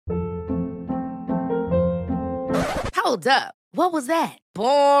Hold up. What was that?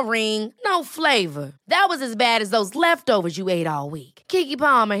 Boring. No flavor. That was as bad as those leftovers you ate all week. Keke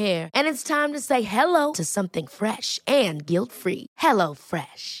Palmer here, and it's time to say hello to something fresh and guilt-free. Hello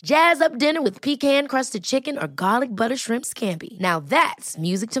Fresh. Jazz up dinner with pecan-crusted chicken or garlic butter shrimp scampi. Now that's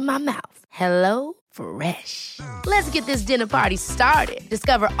music to my mouth. Hello Fresh. Let's get this dinner party started.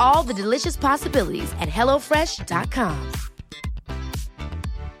 Discover all the delicious possibilities at hellofresh.com.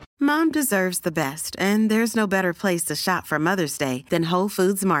 Mom deserves the best, and there's no better place to shop for Mother's Day than Whole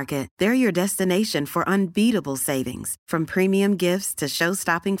Foods Market. They're your destination for unbeatable savings, from premium gifts to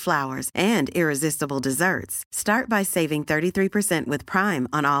show-stopping flowers and irresistible desserts. Start by saving 33% with Prime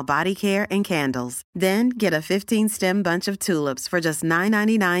on all body care and candles. Then get a 15-stem bunch of tulips for just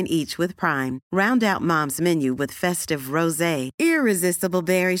 $9.99 each with Prime. Round out Mom's menu with festive rosé, irresistible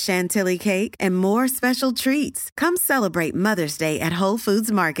berry chantilly cake, and more special treats. Come celebrate Mother's Day at Whole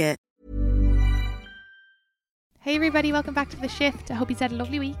Foods Market. Hey everybody, welcome back to The Shift. I hope you've had a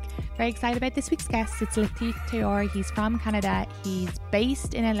lovely week. Very excited about this week's guest. It's Latif Tayour. He's from Canada. He's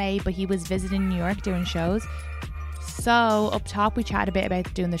based in LA, but he was visiting New York doing shows. So up top we chatted a bit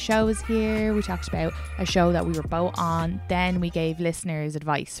about doing the shows here. We talked about a show that we were both on. Then we gave listeners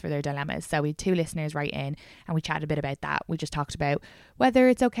advice for their dilemmas. So we had 2 listeners write in and we chatted a bit about that. We just talked about whether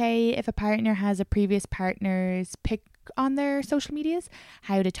it's okay if a partner has a previous partner's pic on their social medias,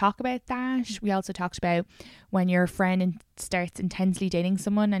 how to talk about that. We also talked about when your friend starts intensely dating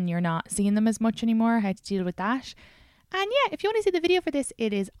someone and you're not seeing them as much anymore, how to deal with that. And yeah, if you want to see the video for this,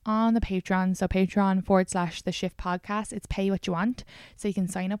 it is on the Patreon. So Patreon.com/The Shift Podcast. It's pay what you want. So you can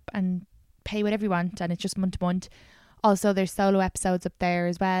sign up and pay whatever you want, and it's just month to month. Also, there's solo episodes up there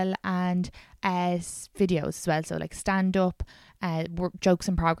as well, and videos as well. So like stand up, jokes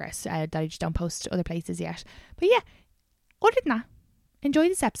in progress that I just don't post to other places yet. But yeah, other than that, enjoy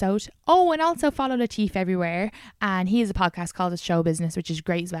this episode. Oh, and also follow Latif everywhere. And he has a podcast called It's Show Business, which is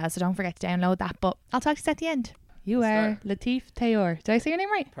great as well. So don't forget to download that. But I'll talk to you at the end. You are Latif Tayour. Did I say your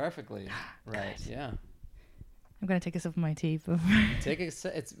name right? Perfectly. Right, yeah. I'm going to take a sip of my tea. Take a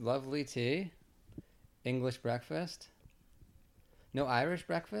sip. It's lovely tea. English breakfast. No Irish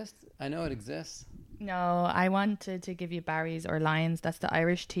breakfast? I know it exists. No, I wanted to give you Barry's or Lions. That's the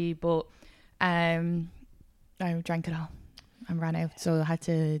Irish tea. But I drank it all. I ran out, so I had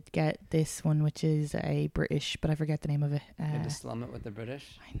to get this one, which is a British, but I forget the name of it. You had to slum it with the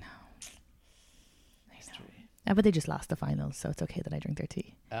British? I know. But they just lost the finals, so it's okay that I drink their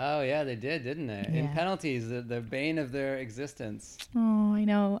tea. Oh, yeah, they did, didn't they? Yeah. In penalties, the bane of their existence. Oh, I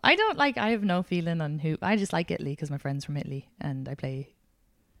know. I have no feeling on who. I just like Italy because my friend's from Italy and I play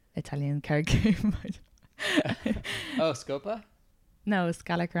Italian card game. Oh, Scopa? No,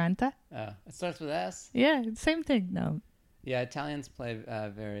 Scalacranta. Oh, it starts with S? Yeah, same thing. No. Yeah, Italians play a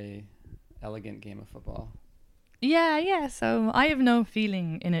very elegant game of football. Yeah. So I have no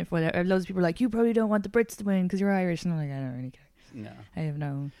feeling in it. Loads of people are like, you probably don't want the Brits to win because you're Irish. And I'm like, I don't really care. No. I have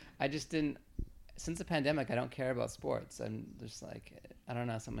no. I just didn't. Since the pandemic, I don't care about sports. I'm just like, I don't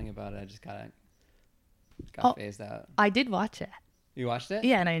know, something about it. I just got phased out. I did watch it. You watched it?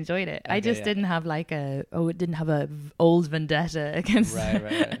 Yeah, and I enjoyed it. Okay, I just didn't have it didn't have a old vendetta against.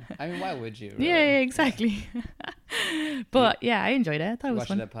 Right. I mean, why would you? Really? Yeah, exactly. But yeah, I enjoyed it. I thought it was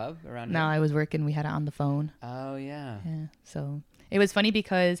fun. Watched it at a pub around No, here? I was working. We had it on the phone. Oh, yeah. Yeah. So it was funny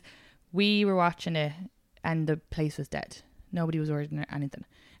because we were watching it and the place was dead. Nobody was ordering anything.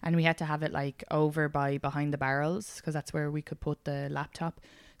 And we had to have it like over by behind the barrels because that's where we could put the laptop.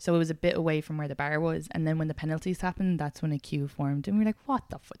 So it was a bit away from where the bar was. And then when the penalties happened, that's when a queue formed. And we were like, what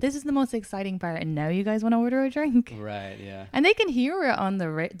the fuck? This is the most exciting part. And now you guys want to order a drink? Right, yeah. And they can hear it on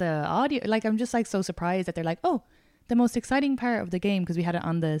the audio. Like, I'm just like so surprised that they're like, oh, the most exciting part of the game, because we had it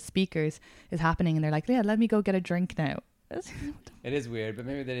on the speakers, is happening. And they're like, yeah, let me go get a drink now. It is weird, but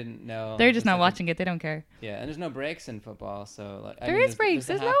maybe they didn't know. They're just not watching it. They don't care. Yeah, and there's no breaks in football, so like there is breaks.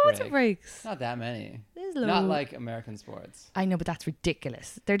 There's loads of breaks. Not that many. There's not like American sports. I know, but that's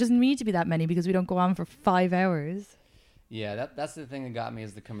ridiculous. There doesn't need to be that many because we don't go on for 5 hours. Yeah, that's the thing that got me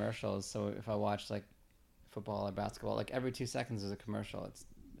is the commercials. So if I watch like football or basketball, like every 2 seconds is a commercial.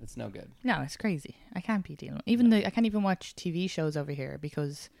 It's no good. No, it's crazy. I can't be dealing. I can't even watch TV shows over here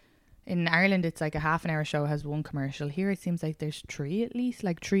because in Ireland it's like a half an hour show has one commercial. Here it seems like there's 3 at least,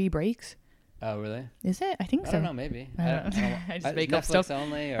 like 3 breaks. Oh, really? Is it? I think so. I don't know, maybe. I just make up Netflix stuff.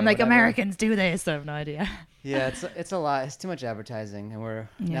 Only, I'm like, whatever. Americans do this. I have no idea. Yeah, it's a lot. It's too much advertising, and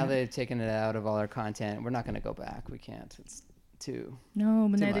now they've taken it out of all our content. We're not going to go back. We can't. It's too. No,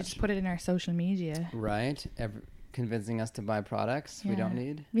 but now much. they just put it in our social media. Right. convincing us to buy products we don't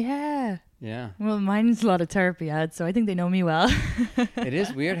need. Yeah. Yeah. Well, mine's a lot of therapy ads, so I think they know me well. It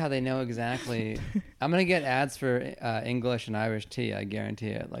is weird how they know exactly. I'm going to get ads for English and Irish tea. I guarantee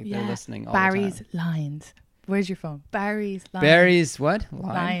it. Like they're listening all Barry's the time. lines. Where's your phone? Barry's lines. Barry's what?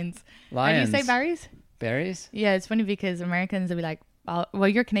 Lines. Lions. How do you say Barry's? Berries? Yeah, it's funny because Americans will be like, well,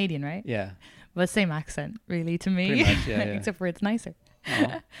 you're Canadian, right? Yeah. Well, same accent, really, to me. Pretty much, yeah. Except for it's nicer.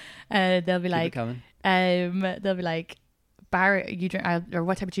 Oh. They'll be Keep like, it coming. they'll be like, Barry, you drink, or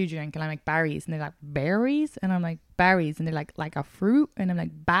what type of tea do you drink? And I'm like, berries. And they're like, berries? And I'm like, berries. And they're like a fruit? And I'm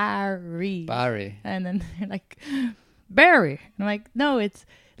like, berry. Barry. And then they're like, berry. And I'm like, no, it's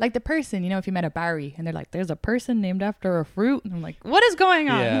like the person, if you met a Barry and they're like, there's a person named after a fruit. And I'm like, what is going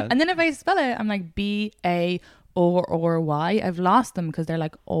on? Yeah. And then if I spell it, I'm like, B-A-O-R-Y. I've lost them because they're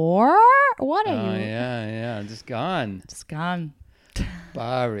like, or what are you? Yeah. Just gone.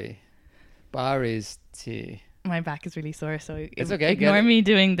 Barry's tea. My back is really sore, so it's okay. Ignore me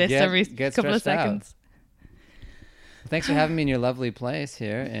doing this every couple of seconds. Thanks for having me in your lovely place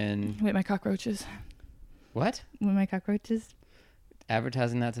here with my cockroaches. What? With my cockroaches.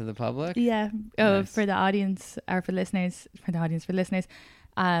 Advertising that to the public? Yeah. Nice. For the audience, or for listeners,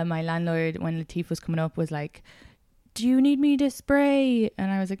 my landlord, when Latif was coming up, was like, do you need me to spray? And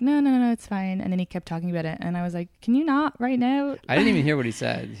I was like, no, it's fine. And then he kept talking about it. And I was like, can you not right now? I didn't even hear what he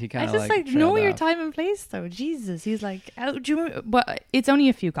said. He kind of know your time and place though. Jesus. He's like, but it's only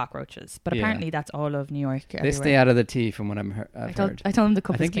a few cockroaches. But apparently that's all of New York. They everywhere. stay out of the tea from what I've heard. I told him the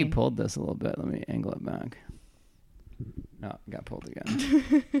cup I think is clean. he pulled this a little bit. Let me angle it back. No, it got pulled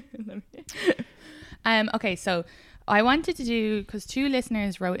again. Okay, so I wanted to do, because 2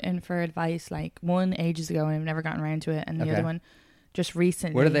 listeners wrote in for advice, like one ages ago and I've never gotten around to it, and the other one just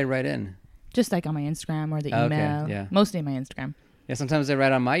recently. Where did they write in? Just like on my Instagram or the email. Okay, yeah. Mostly my Instagram. Yeah, sometimes they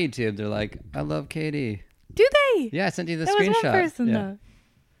write on my YouTube. They're like, I love Katie. Do they? Yeah, I sent you the that screenshot. Was one person though.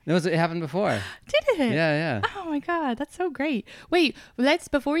 It happened before. Did it? Yeah. Oh my God, that's so great. Wait,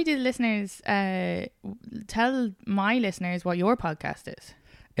 before we do the listeners, tell my listeners what your podcast is.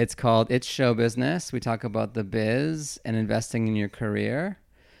 It's called It's Show Business. We talk about the biz and investing in your career.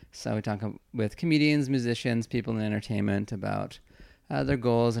 So we talk with comedians, musicians, people in entertainment about their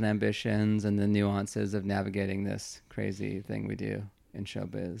goals and ambitions and the nuances of navigating this crazy thing we do in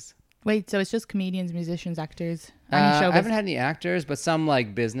showbiz. Wait, so it's just comedians, musicians, actors? I haven't had any actors, but some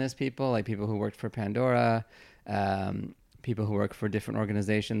like business people, like people who worked for Pandora, people who work for different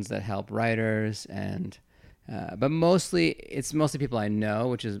organizations that help writers, and but it's mostly people I know,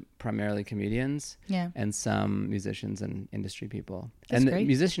 which is primarily comedians, and some musicians and industry people. That's and great. The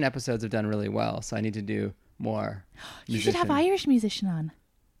musician episodes have done really well, so I need to do more. You should have Irish musician on.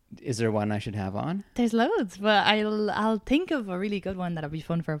 Is there one I should have on? There's loads, but I'll think of a really good one that'll be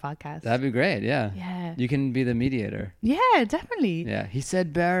fun for a podcast. That'd be great. Yeah. Yeah. You can be the mediator. Yeah, definitely. Yeah. He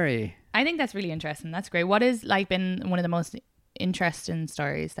said Barry. I think that's really interesting. That's great. What has been one of the most interesting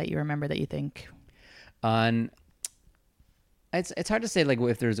stories that you remember that you think? It's hard to say like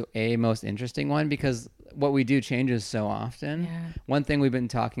if there's a most interesting one, because what we do changes so often. Yeah. One thing we've been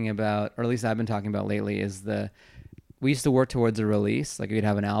talking about, or at least I've been talking about lately, is we used to work towards a release. Like we'd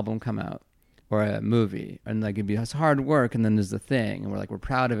have an album come out or a movie, and like it's hard work, and then there's the thing, and we're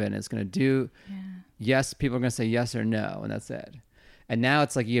proud of it, and it's gonna do. Yeah. Yes, people are gonna say yes or no, and that's it. And now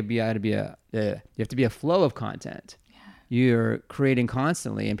it's like you have to be a flow of content. Yeah. You're creating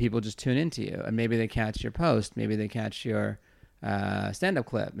constantly, and people just tune into you, and maybe they catch your post, maybe they catch your stand-up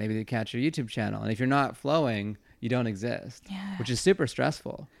clip, maybe they catch your YouTube channel, and if you're not flowing, you don't exist. Yeah. Which is super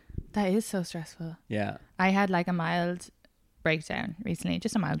stressful. That is so stressful. Yeah. I had like a mild breakdown recently,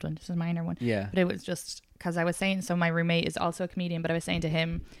 just a mild one, just a minor one. Yeah. But it was just because I was saying, so my roommate is also a comedian, but I was saying to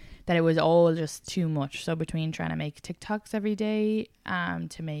him that it was all just too much. So between trying to make TikToks every day,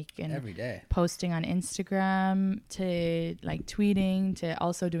 to make every day posting on Instagram, to like tweeting, to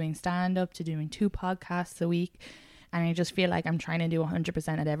also doing stand-up, to doing 2 podcasts a week. And I just feel like I'm trying to do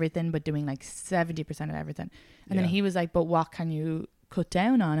 100% at everything, but doing like 70% at everything. And then he was like, but what can you cut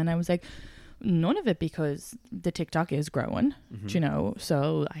down on? And I was like, none of it, because the TikTok is growing,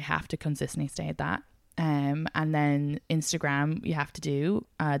 so I have to consistently stay at that. And then Instagram, you have to do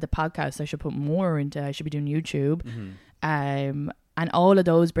the podcast. I should put more into. I should be doing YouTube. And all of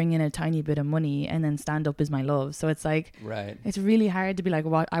those bring in a tiny bit of money, and then stand up is my love. So it's like, right. It's really hard to be like,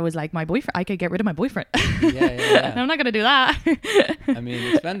 what? I was like, my boyfriend, I could get rid of my boyfriend. Yeah. I'm not going to do that. I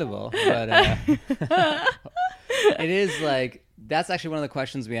mean, expendable, but it is like, that's actually one of the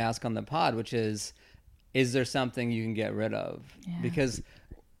questions we ask on the pod, which is there something you can get rid of? Yeah. Because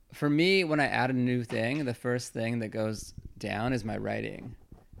for me, when I add a new thing, the first thing that goes down is my writing.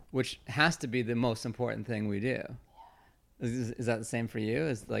 which has to be the most important thing we do. Is that the same for you?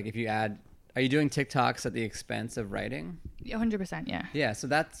 Is like if you add, are you doing TikToks at the expense of writing? 100%, yeah. Yeah, so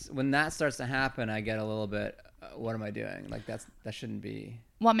that's when that starts to happen. I get a little bit. What am I doing? Like that shouldn't be.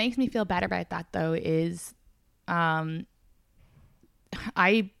 What makes me feel better about that though is, I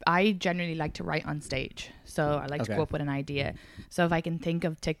generally like to write on stage. So I like to go up with an idea. So if I can think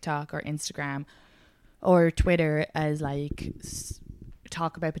of TikTok or Instagram or Twitter as like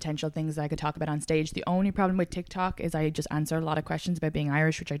talk about potential things that I could talk about on stage. The only problem with TikTok is I just answer a lot of questions about being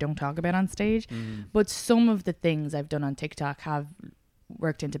Irish, which I don't talk about on stage. But some of the things I've done on TikTok have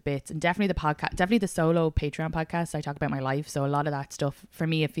worked into bits, and definitely the podcast, definitely the solo Patreon podcast, I talk about my life. So a lot of that stuff for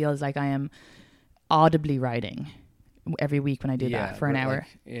me, it feels like I am audibly writing every week when I do that for an hour.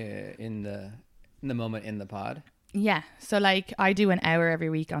 Like, in the moment in the pod. Yeah. So like I do an hour every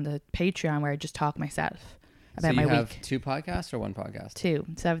week on the Patreon where I just talk myself about my week. So you have 2 podcasts or 1 podcast? 2.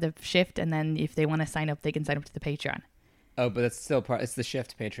 So I have the Shift, and then if they want to sign up, they can sign up to the Patreon. Oh, but it's still it's the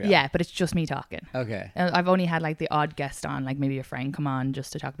Shift Patreon. Yeah, but it's just me talking. Okay. I've only had like the odd guest on, like maybe a friend come on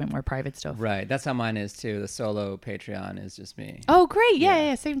just to talk about more private stuff. Right. That's how mine is too. The solo Patreon is just me. Oh, great.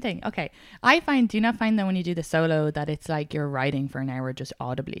 Yeah, same thing. Okay. Do you not find that when you do the solo that it's like you're writing for an hour just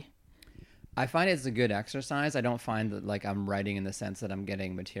audibly? I find it's a good exercise. I don't find that like I'm writing in the sense that I'm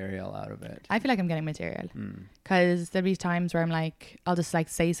getting material out of it. I feel like I'm getting material because there'll be times where I'm like, I'll just like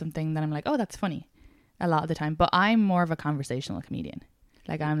say something that I'm like, oh, that's funny a lot of the time. But I'm more of a conversational comedian.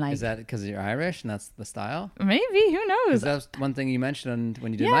 Like I'm like, is that because you're Irish and that's the style? Maybe, who knows? That's one thing you mentioned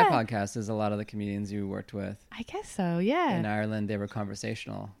when you did my podcast is a lot of the comedians you worked with. I guess so, yeah. In Ireland, they were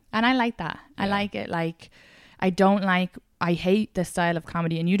conversational. And I like that. I like it. Like, I hate the style of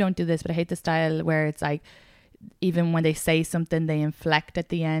comedy, and you don't do this, but I hate the style where it's like, even when they say something, they inflect at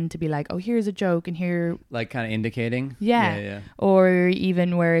the end to be like, oh, here's a joke, and here. Like kind of indicating? Yeah. Or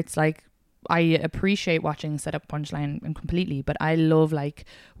even where it's like, I appreciate watching set-up punchline and completely, but I love like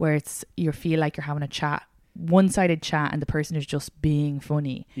where it's, you feel like you're having a chat, one-sided chat, and the person is just being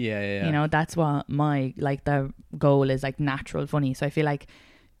funny. Yeah. You know, that's what my, like the goal is, like natural funny. So I feel like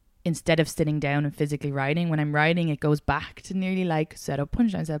instead of sitting down and physically writing, when I'm writing, it goes back to nearly like set up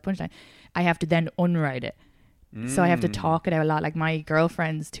punchline. I have to then unwrite it. So I have to talk it out a lot. Like my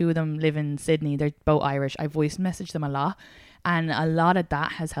girlfriends, 2 of them live in Sydney. They're both Irish. I voice message them a lot. And a lot of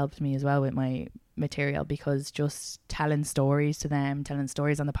that has helped me as well with my material, because just telling stories to them, telling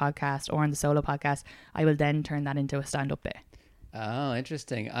stories on the podcast or on the solo podcast, I will then turn that into a stand-up bit. Oh,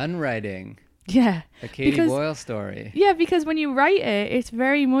 interesting. Unwriting. Yeah. A Katie Boyle story. Yeah, because when you write it, it's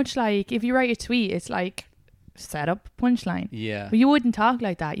very much like, if you write a tweet, it's like set up punchline. Yeah. But you wouldn't talk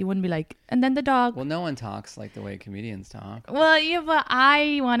like that. You wouldn't be like, and then the dog. Well, no one talks like the way comedians talk. Well, yeah, but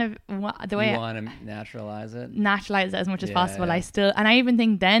I want to, the way you want to naturalize it? Naturalize it as much as possible. Yeah. I even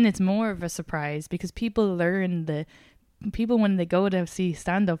think then it's more of a surprise, because people when they go to see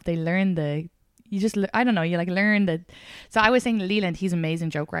stand-up, they learn I don't know, you like learn that. So I was saying Leland, he's an amazing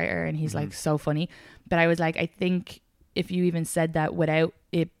joke writer and he's like so funny. But I was like, I think if you even said that without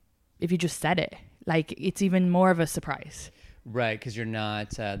it, if you just said it, like it's even more of a surprise. Right, because you're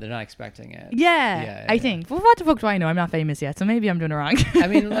not, they're not expecting it. Yeah, I think. Well, what the fuck do I know? I'm not famous yet, so maybe I'm doing it wrong. I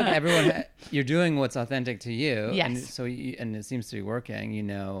mean, look, everyone, you're doing what's authentic to you. Yes. And so, and it seems to be working,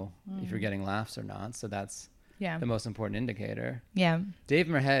 if you're getting laughs or not. So that's the most important indicator. Yeah. Dave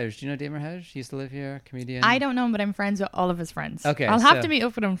Merhej, do you know Dave Merhej? He used to live here, comedian. I don't know him, but I'm friends with all of his friends. Okay. I'll have to meet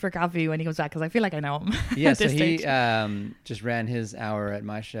up with him for coffee when he comes back, because I feel like I know him. Yeah, so he just ran his hour at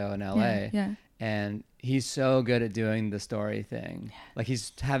my show in LA. Yeah. And he's so good at doing the story thing. Yeah. Like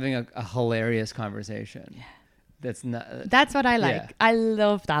he's having a hilarious conversation. Yeah. That's what I like. Yeah. I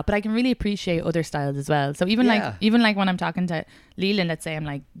love that, but I can really appreciate other styles as well. So even like when I'm talking to Leland, let's say I'm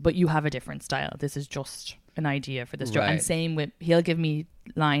like, but you have a different style. This is just an idea for this joke. And same with, he'll give me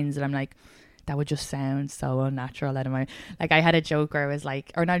lines that I'm like, that would just sound so unnatural out of my, like I had a joke where I was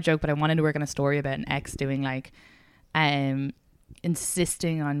like, or not a joke, but I wanted to work on a story about an ex doing like,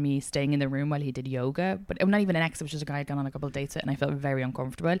 insisting on me staying in the room while he did yoga. But I'm not even an ex, it was just a guy I'd gone on a couple of dates with, and I felt very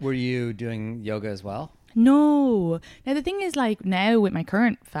uncomfortable. Were you doing yoga as well? No. Now the thing is, like now with my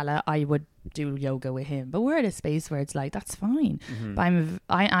current fella, I would do yoga with him, but we're at a space where it's like that's fine. But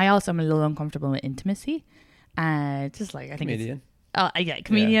I also am a little uncomfortable with intimacy. Just like I think comedian.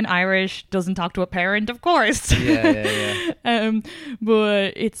 Comedian, Irish, doesn't talk to a parent, of course. Yeah.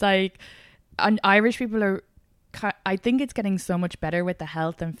 But it's like, and Irish people are, I think it's getting so much better with the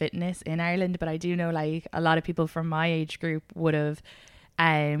health and fitness in Ireland, but I do know like a lot of people from my age group would have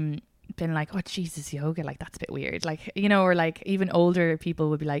been like, oh Jesus, yoga, like that's a bit weird, like, or like even older people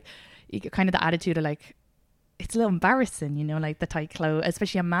would be like, kind of the attitude of like, it's a little embarrassing, you know, like the tight clothes,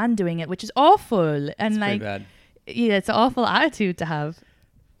 especially a man doing it, which is awful. And It's like, pretty bad. yeah, it's an awful attitude to have.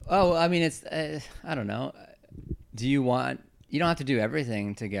 Oh, I mean, it's I don't know. You don't have to do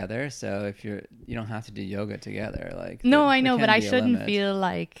everything together. So if you don't have to do yoga together. Like No, I there know, can but I be a shouldn't limit. feel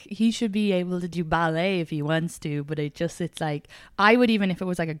like he should be able to do ballet if he wants to. But it's like I would, even if it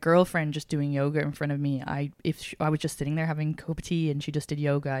was like a girlfriend just doing yoga in front of me, I was just sitting there having a cup of tea and she just did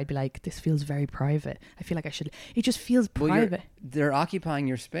yoga, I'd be like, this feels very private. I feel like I should. It just feels private. They're occupying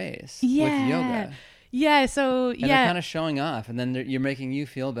your space Yeah. with yoga. Yeah, so And they're kind of showing off, and then you're making you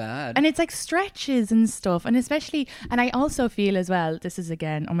feel bad. and it's like stretches and stuff, and especially, and I also feel as well, this is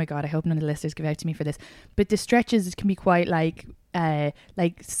again, oh my god, I hope none of the listeners give out to me for this, but the stretches can be quite like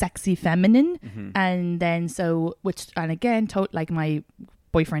sexy feminine, and then so and again, like my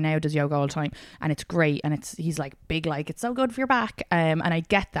boyfriend now does yoga all the time, and it's great, and he's like big, like it's so good for your back, and I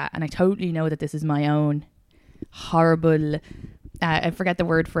get that, and I totally know that this is my own horrible, I forget the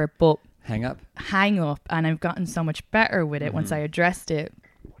word for it, but hang up, and I've gotten so much better with it once I addressed it.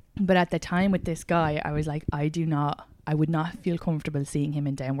 But at the time with this guy, I was like, I would not feel comfortable seeing him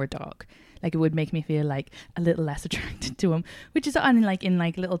in downward dog. Like it would make me feel like a little less attracted to him, which is in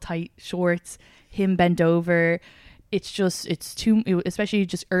little tight shorts, him bent over. It's too, especially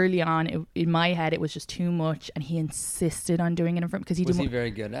just early on in my head, it was just too much. And he insisted on doing it in front because was he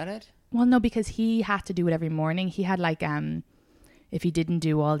very good at it? Well, no, because he had to do it every morning. He had like, if he didn't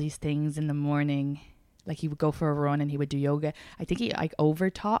do all these things in the morning, like he would go for a run and he would do yoga. I think he like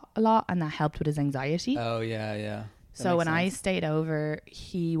overtaught a lot, and that helped with his anxiety. Oh yeah. That so when makes I sense. stayed over,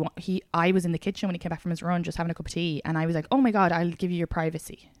 I was in the kitchen when he came back from his run, just having a cup of tea, and I was like, "Oh my god, I'll give you your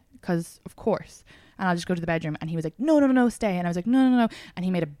privacy, because of course." And I'll just go to the bedroom. And he was like, no, stay. And I was like, no. And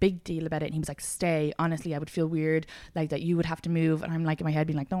he made a big deal about it. And he was like, stay. Honestly, I would feel weird, like that you would have to move. And I'm like in my head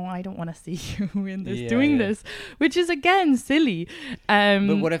being like, no, I don't want to see you in this, doing this, which is again silly.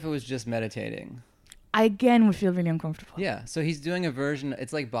 But what if it was just meditating? I again would feel really uncomfortable. Yeah. So he's doing a version.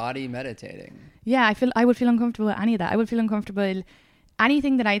 It's like body meditating. Yeah, I would feel uncomfortable with any of that. I would feel uncomfortable.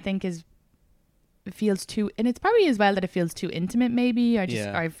 Anything that I think feels too, and it's probably as well that it feels too intimate maybe.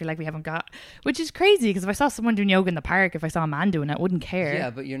 I feel like we haven't got, which is crazy, because if I saw someone doing yoga in the park, if I saw a man doing it, I wouldn't care.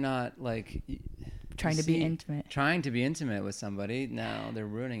 Yeah, but you're not like trying to be intimate with somebody. Now they're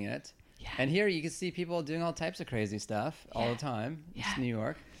ruining it. Yeah. And here you can see people doing all types of crazy stuff all the time. It's New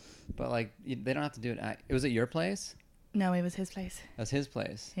York, but like they don't have to do it. It was at your place? No, it was his place. That's his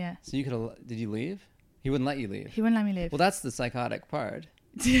place. Yeah. So did you leave? He wouldn't let you leave. He wouldn't let me leave. Well, that's the psychotic part.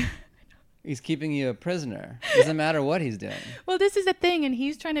 He's keeping you a prisoner. Doesn't matter what he's doing. Well, this is the thing, and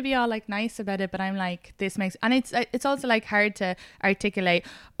he's trying to be all like nice about it, but I'm like, and it's also like hard to articulate.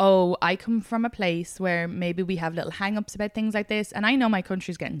 Oh, I come from a place where maybe we have little hang-ups about things like this, and I know my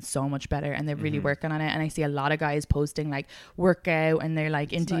country's getting so much better, and they're really working on it. And I see a lot of guys posting like workout, and they're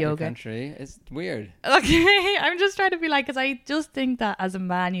like into yoga. Your country, it's weird. Okay, I'm just trying to be like, because I just think that as a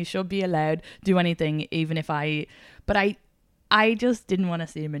man, you should be allowed to do anything, even if I just didn't want to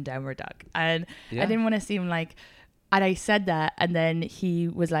see him in downward dog, and I didn't want to see him like, and I said that, and then he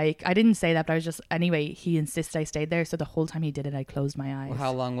was like, I didn't say that, but I was just, anyway, he insisted I stayed there, so the whole time he did it, I closed my eyes. Well,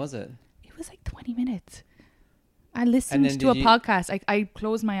 how long was it? It was like 20 minutes. I listened to a podcast. I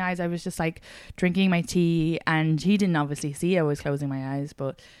closed my eyes. I was just like drinking my tea, and he didn't obviously see I was closing my eyes,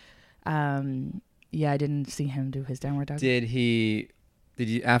 but I didn't see him do his downward dog. Did you,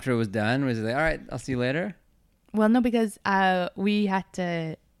 after it was done, was he like, all right, I'll see you later? Well, no, because he had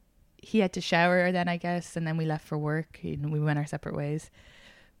to shower then, I guess, and then we left for work and we went our separate ways.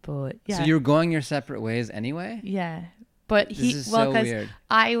 But yeah. So you were going your separate ways anyway? Yeah. But weird.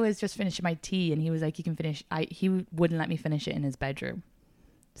 I was just finishing my tea, and he was like, you can finish. He wouldn't let me finish it in his bedroom.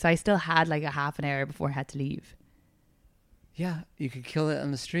 So I still had like a half an hour before I had to leave. Yeah, you could kill it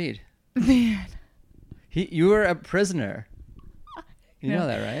on the street. Man. You were a prisoner. You know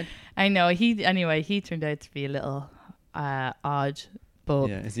that, right? I know. He turned out to be a little odd, but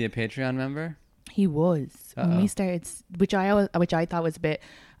yeah. Is he a Patreon member? He was. When we started, which I thought was a bit.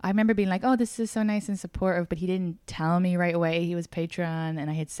 I remember being like, "Oh, this is so nice and supportive," but he didn't tell me right away he was Patreon, and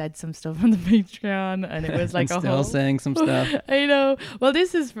I had said some stuff on the Patreon, and it was like still saying some stuff. I know. Well,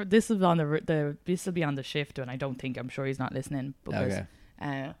 this will be on the shift, and I'm sure he's not listening. Because,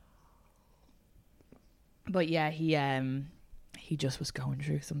 okay. But yeah, he just was going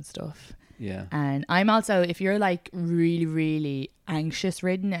through some stuff. Yeah. And I'm also, if you're like really, really anxious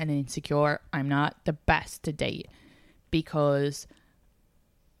ridden and insecure, I'm not the best to date, because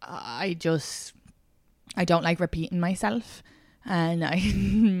I don't like repeating myself.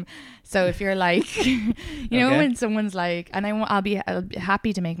 And so if you're like, you know, when someone's like, and I'll be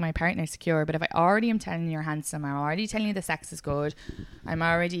happy to make my partner secure, but if I already am telling you you're handsome, I'm already telling you the sex is good, I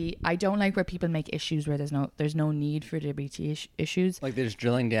don't like where people make issues where there's no need for there to be issues. Like they're just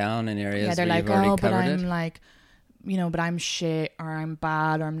drilling down in areas. Yeah, they're where like, you've already oh, but covered I'm it. like, you know, but I'm shit, or I'm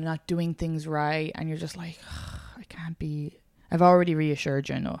bad, or I'm not doing things right, and you're just like, I can't be. I've already reassured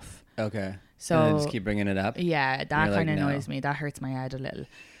you enough. Okay. So and then just keep bringing it up. Yeah, that kind of like, annoys me. That hurts my head a little.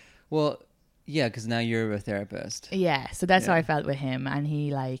 Well, yeah, because now you're a therapist. Yeah, so that's how I felt with him, and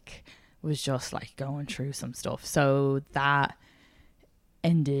he like was just like going through some stuff. So that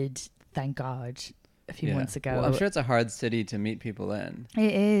ended, thank God, a few months ago. Well, I'm sure it's a hard city to meet people in.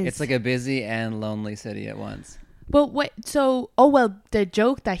 It is. It's like a busy and lonely city at once. But wait, so the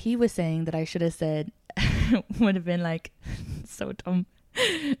joke that he was saying that I should have said would have been like so dumb.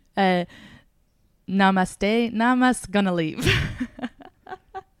 Namaste, gonna leave.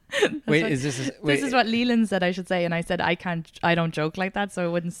 Wait, this is what Leland said I should say, and I said I don't joke like that, so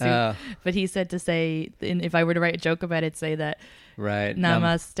it wouldn't suit. But he said to say, if I were to write a joke about it, say that. Right.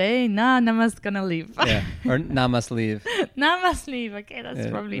 Namaste, namaste, gonna leave. Yeah, or namas leave. Namas leave. Okay, that's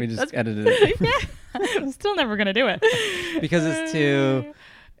probably. We just edited it. Yeah, I'm still never gonna do it because it's too.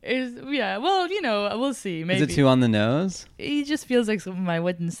 Well, you know, we'll see. Maybe Is it too on the nose? He just feels like something I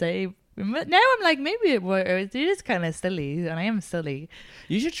wouldn't say. But now I'm like, maybe it is kind of silly, and I am silly.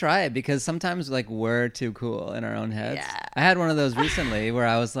 You should try it, because sometimes like we're too cool in our own heads. Yeah. I had one of those recently where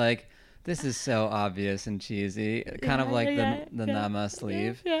I was like, this is so obvious and cheesy, kind of like the namas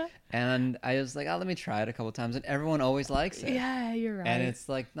leave. Yeah. And I was like, oh, let me try it a couple times, and everyone always likes it. Yeah, you're right. And it's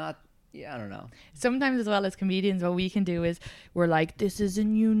like not. Yeah, I don't know. Sometimes as well as comedians, what we can do is we're like, this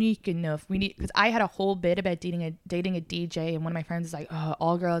isn't unique enough. We need, because I had a whole bit about dating a DJ, and one of my friends is like, oh,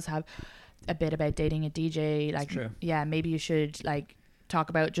 all girls have a bit about dating a DJ. Like, true. Yeah, maybe you should like talk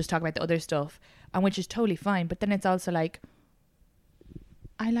about the other stuff, and which is totally fine. But then it's also like,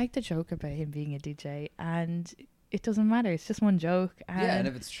 I like the joke about him being a DJ, and it doesn't matter. It's just one joke. And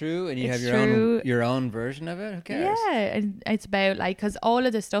if it's true and you have true. your own version of it, who cares? Yeah, and it's about like, because all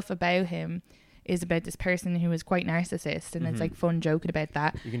of the stuff about him is about this person who is quite narcissist, and it's like fun joking about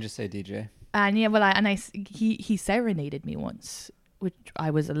that. You can just say DJ. And yeah, well, he serenaded me once, which I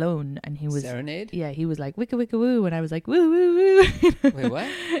was alone, and he was serenade. Yeah, he was like wicka wicka woo, and I was like woo woo woo. Wait, what?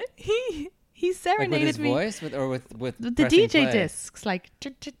 He serenaded me with his voice, with the pressing DJ play? Discs, like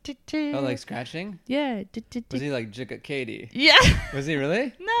oh, like scratching. Yeah. Was he like Katie? Yeah. Was he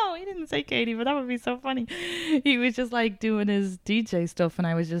really? No, he didn't say Katie, but that would be so funny. He was just like doing his DJ stuff, and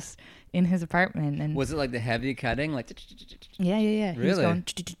I was just in his apartment. And was it like the heavy cutting, like? Yeah. Really? He was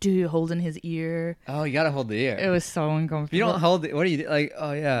going holding his ear. Oh, you gotta hold the ear. It was so uncomfortable. You don't hold it. What do you like?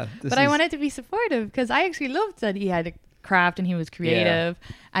 Oh yeah. But I wanted to be supportive, because I actually loved that he had a craft and he was creative,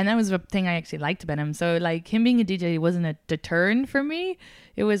 and that was the thing I actually liked about him. So like him being a DJ wasn't a deterrent for me.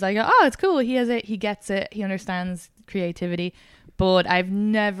 It was like, oh, it's cool. He has it. He gets it. He understands creativity. But I've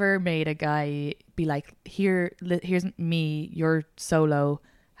never made a guy be like, here's me, you're solo,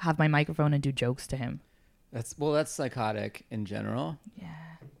 have my microphone and do jokes to him. That's psychotic in general. Yeah.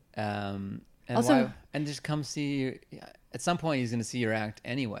 And also, and just come see you. At some point, he's going to see your act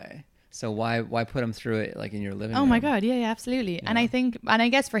anyway. So why put him through it like in your living room? Oh my God, yeah, absolutely. And I think, and I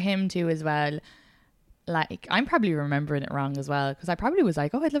guess for him too as well, like I'm probably remembering it wrong as well, because I probably was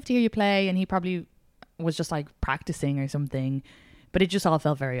like, oh, I'd love to hear you play, and he probably was just like practicing or something, but it just all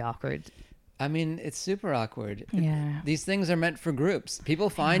felt very awkward. I mean, it's super awkward. Yeah. These things are meant for groups. People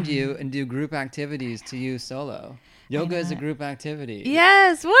find you and do group activities to you solo. Yoga is a group activity.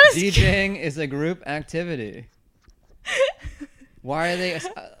 Yes, what? DJing is a group activity. Why are they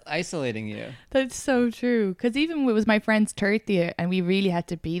isolating you? That's so true. Because even it was my friend's 30th, and we really had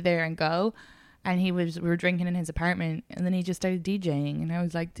to be there and go. And we were drinking in his apartment, and then he just started DJing, and I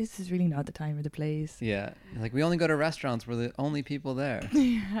was like, this is really not the time or the place. Yeah, like we only go to restaurants. We're the only people there.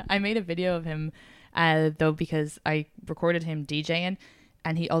 I made a video of him, though, because I recorded him DJing,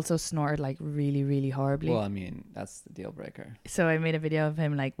 and he also snored like really, really horribly. Well, I mean, that's the deal breaker. So I made a video of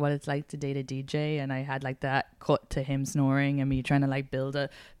him like what it's like to date a DJ, and I had like that cut to him snoring and me trying to like build a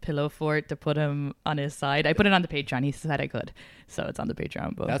pillow fort to put him on his side. I put it on the Patreon. He said I could, so it's on the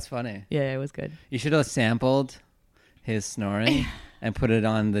Patreon. But that's funny. Yeah, it was good. You should have sampled his snoring and put it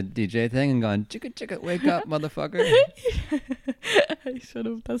on the DJ thing and gone, chicka chicka, wake up, motherfucker. I should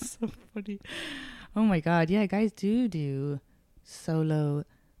have. That's so funny. Oh my God, yeah, guys do solo.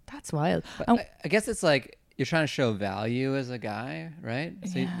 That's wild. I guess it's like you're trying to show value as a guy, right?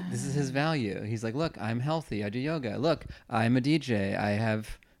 So Yeah. this is his value. He's like, look, I'm healthy. I do yoga. Look, I'm a DJ. I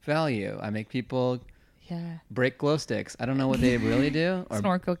have value. I make people Yeah. break glow sticks. I don't know what they really do. Or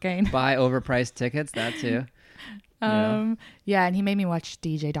Snort cocaine. buy overpriced tickets. That too. Yeah, and he made me watch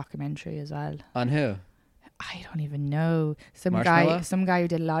DJ documentary as well. On who? I don't even know. Some Marshmallow? guy who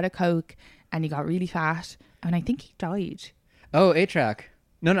did a lot of coke and he got really fat and I think he died. Oh, A-Track.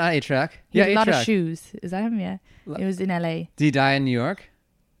 No, not A-Track. He Yeah, had a lot of A-Track. shoes. Is that him? Yeah. It was in LA. Did he die in New York?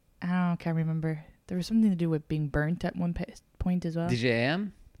 I can't remember. There was something to do with being burnt at one point as well. DJ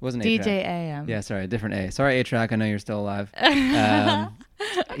AM? Wasn't A-Track. DJ AM. Yeah, sorry, different A. Sorry, A-Track. I know you're still alive.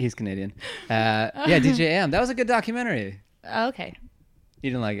 He's Canadian. Yeah, DJ AM. That was a good documentary. Okay. You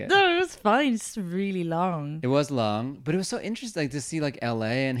didn't like it? No, it was fine. It's really long. It was long, but it was so interesting to see like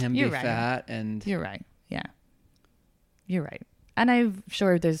LA and him You're be right. fat and. You're right. Yeah. You're right. And I'm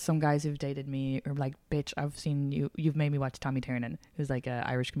sure there's some guys who've dated me or like, bitch, I've seen you. You've made me watch Tommy Tiernan, who's like an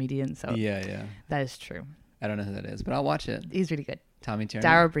Irish comedian. So Yeah. that is true. I don't know who that is, but I'll watch it. He's really good. Tommy Tiernan.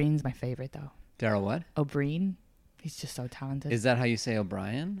 Daryl Breen's my favorite though. Daryl what? O'Brien. He's just so talented. Is that how you say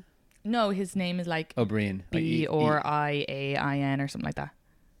O'Brien? No, his name is like O'Brien. Like Briain or something like that.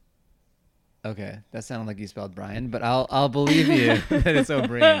 Okay, that sounded like you spelled Brian, but I'll believe you that it's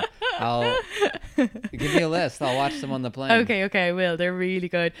O'Brien. I'll give me a list. I'll watch them on the plane. Okay, I will. They're really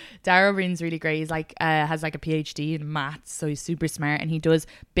good. Daryl Breen's really great. He's like has like a PhD in maths, so he's super smart, and he does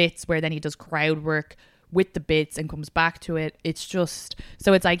bits where then he does crowd work with the bits and comes back to it. It's just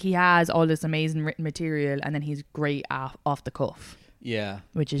so it's like he has all this amazing written material, and then he's great off the cuff. Yeah,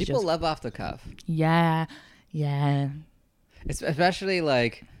 which is people just love off the cuff. Yeah. It's especially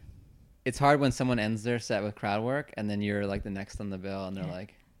like it's hard when someone ends their set with crowd work, and then you're like the next on the bill, and they're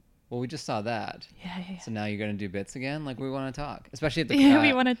like, well, we just saw that. Yeah. So now you're going to do bits again? Like, we want to talk. Especially if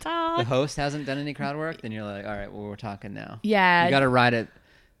we want to talk. The host hasn't done any crowd work, then you're like, all right, well, we're talking now. Yeah. You got to ride it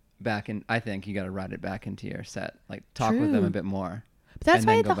back in. I think you got to ride it back into your set. Like, talk with them a bit more. But that's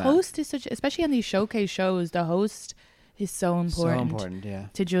why the host is such, especially on these showcase shows, the host is so important. So important, yeah.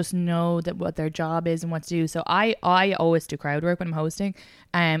 To just know that what their job is and what to do. So I always do crowd work when I'm hosting,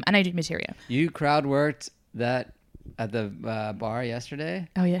 and I do material. You crowd worked that at the bar yesterday.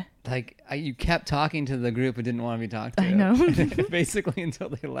 Oh yeah. Like you kept talking to the group who didn't want to be talked to. I know. Basically until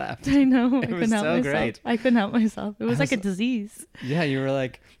they left. I know. It was so great. I couldn't help myself. It was like a disease. Yeah, you were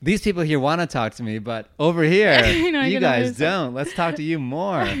like, these people here want to talk to me, but over here, you guys don't. Let's talk to you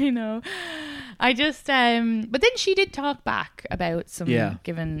more. I know. I just, but then she did talk back about some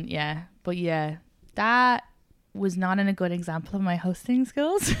but that was not a good example of my hosting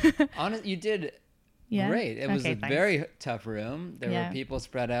skills. Honestly, you did great. It was a very tough room. There were people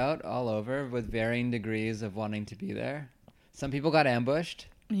spread out all over with varying degrees of wanting to be there. Some people got ambushed.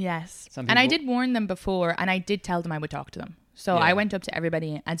 Yes. And I did warn them before, and I did tell them I would talk to them. So I went up to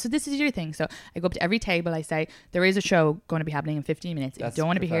everybody, and so this is your thing. So I go up to every table. I say, there is a show going to be happening in 15 minutes. If you don't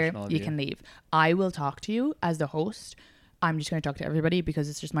want to be here, you can leave. I will talk to you as the host. I'm just going to talk to everybody because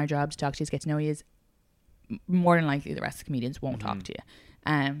it's just my job to talk to you, to get to know you. More than likely, the rest of the comedians won't talk to you.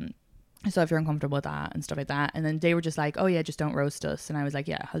 So if you're uncomfortable with that and stuff like that. And then they were just like, oh yeah, just don't roast us. And I was like,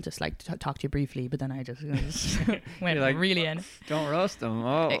 yeah, I'll just like talk to you briefly. But then I just went like, really in. Don't roast them.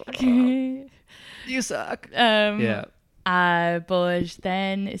 Oh, you suck. Yeah. But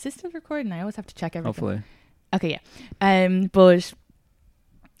then is this still recording? I always have to check everything. Hopefully. Okay, yeah. But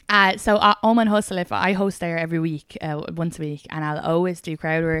so Oman Hustle, if I host there every week, once a week, and I'll always do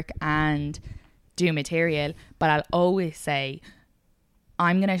crowd work and do material, but I'll always say,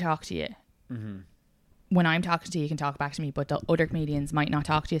 I'm gonna talk to you. Mm-hmm. When I'm talking to you, you can talk back to me, but the other comedians might not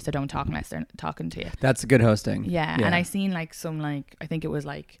talk to you, so don't talk unless they're talking to you. That's good hosting. Yeah. And I seen like some like I think it was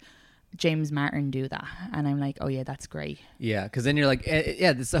like James Martin do that, and I'm like, oh yeah, that's great. Yeah, because then you're like,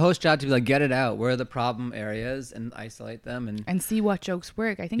 it's the host job to be like, get it out, where are the problem areas, and isolate them and see what jokes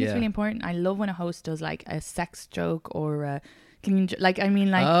work. I think it's really important. I love when a host does like a sex joke or a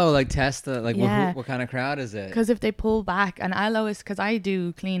test the what kind of crowd is it? Because if they pull back, and I'll always, because I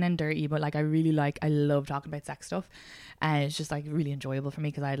do clean and dirty, but like I love talking about sex stuff, and it's just like really enjoyable for me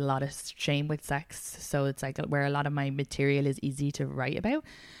because I had a lot of shame with sex, so it's like where a lot of my material is easy to write about.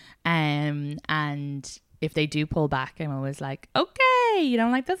 And if they do pull back, I'm always like, okay, you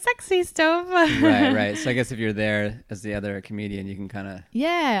don't like the sexy stuff. right. So I guess if you're there as the other comedian, you can kind of...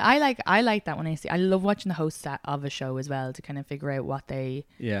 Yeah, I like that when I love watching the host of a show as well to kind of figure out what they...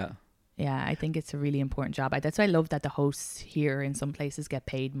 Yeah, I think it's a really important job. That's why I love that the hosts here in some places get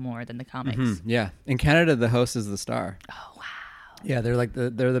paid more than the comics. Mm-hmm. Yeah. In Canada, the host is the star. Oh, wow. Yeah, they're like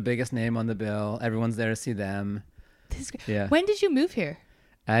they're the biggest name on the bill. Everyone's there to see them. This is great. Yeah. When did you move here?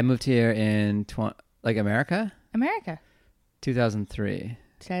 I moved here in America? America. 2003.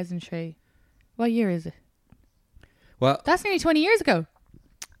 2003. What year is it? Well, that's nearly 20 years ago.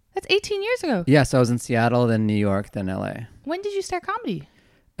 That's 18 years ago. Yeah, so I was in Seattle, then New York, then LA. When did you start comedy?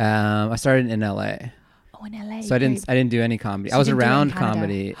 I started in LA. Oh, in LA. So I didn't do any comedy. So I was you didn't do it in around Canada.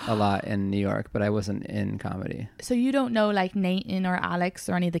 comedy a lot in New York, but I wasn't in comedy. So you don't know like Nathan or Alex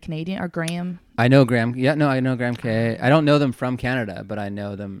or any of the Canadian or Graham? I know Graham. Yeah, no, I know Graham K. I don't know them from Canada, but I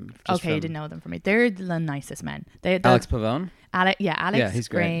know them. Just Okay, you didn't know them from me. They're the nicest men. Alex Pavone. Alex, Yeah, he's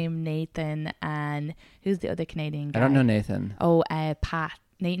great. Graham, Nathan, and who's the other Canadian guy? I don't know Nathan. Oh, Pat,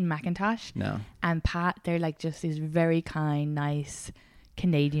 Nathan McIntosh. No. And Pat, they're like just these very kind, nice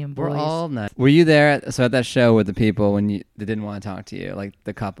Canadian boys. We're all nice. Were you there at that show with the people when they didn't want to talk to you, like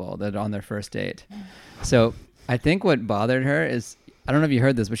the couple that on their first date? So I think what bothered her is, I don't know if you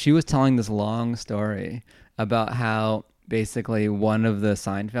heard this, but she was telling this long story about how basically one of the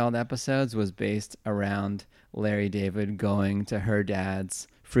Seinfeld episodes was based around Larry David going to her dad's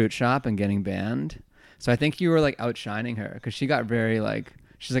fruit shop and getting banned. So I think you were like outshining her because she got very like,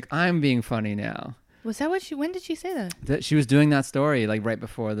 she's like, I'm being funny now. Was that what when did she say that? That she was doing that story like right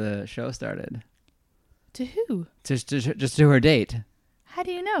before the show started. To who? Just to her date. How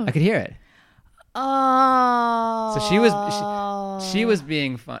do you know? I could hear it. Oh. So she was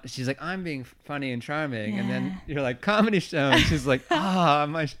being fun. She's like, I'm being funny and charming. And then you're like, comedy show. And she's like,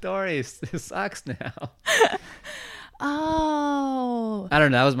 my story sucks now. Oh. I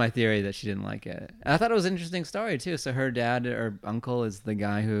don't know. That was my theory that she didn't like it. I thought it was an interesting story too. So her dad or uncle is the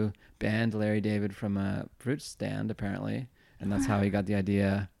guy who banned Larry David from a fruit stand apparently. And that's how he got the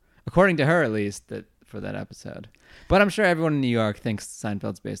idea, according to her at least, that for that episode. But I'm sure everyone in New York thinks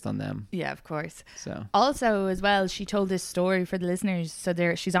Seinfeld's based on them. Yeah, of course. So also as well, she told this story for the listeners. So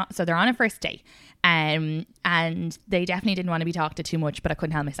they're on a first date, and they definitely didn't want to be talked to too much, but I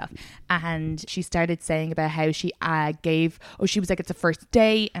couldn't help myself. And she started saying about how she she was like, it's a first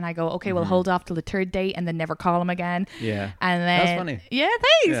date, and I go, okay, well hold off till the third date and then never call him again. Yeah, and then that was funny. Yeah,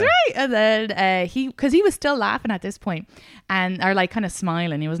 thanks. Yeah. Right. And then because he was still laughing at this point, and are like kind of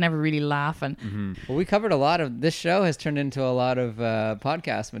smiling. He was never really laughing. Mm-hmm. Well, we covered a lot of this show. Has turned into a lot of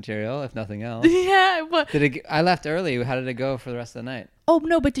podcast material, if nothing else. Yeah, but I left early. How did it go for the rest of the night? Oh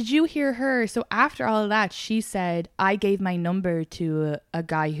no, but did you hear her? So after all that, she said, I gave my number to a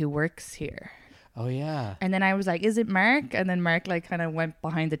guy who works here. Oh yeah. And then I was like, is it Mark? And then Mark like kind of went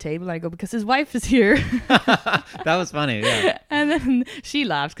behind the table. I go, because his wife is here. That was funny, yeah. And then she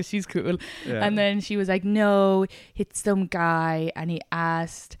laughed because she's cool. Yeah. And then she was like, no, it's some guy. And he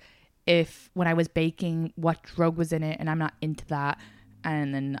asked if when I was baking what drug was in it, and I'm not into that.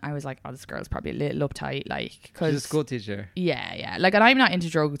 And then I was like, oh, this girl's probably a little uptight, like, cause she's a school teacher. Yeah, like, and I'm not into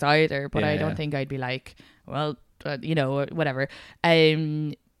drugs either, but I don't yeah. think I'd be like, well, whatever.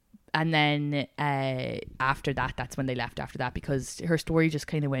 And then after that, that's when they left after that, because her story just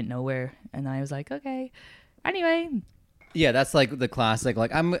kind of went nowhere, and I was like, okay, anyway. Yeah, that's like the classic,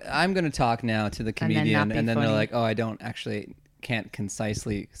 like, I'm gonna talk now to the comedian, and then they're like, oh, I can't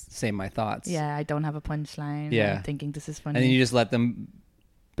concisely say my thoughts. Yeah, I don't have a punchline. Yeah, I'm thinking this is funny, and then you just let them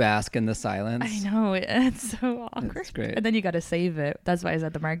bask in the silence. I know, it's so awkward. That's great. And then you got to save it. That's why I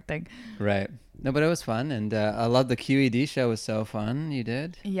said the Mark thing. Right. No, but it was fun, and I love the QED show. Was so fun. You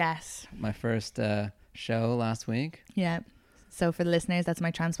did? Yes. My first show last week. Yeah. So for the listeners, that's my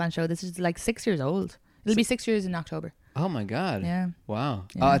transplant show. This is like 6 years old. It'll be 6 years in October. Oh my God. Yeah. Wow.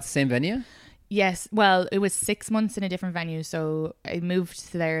 Yeah. Oh, it's the same venue? Yes. Well, it was 6 months in a different venue. So I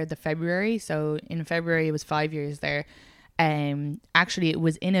moved there the February. So in February, it was 5 years there. Actually, it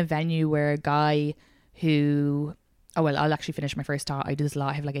was in a venue where a guy who... Oh, well, I'll actually finish my first thought. I do this a lot.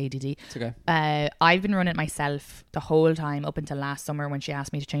 I have like ADD. It's okay. I've been running it myself the whole time up until last summer when she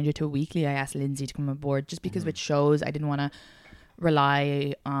asked me to change it to a weekly. I asked Lindsay to come aboard just because with shows, I didn't want to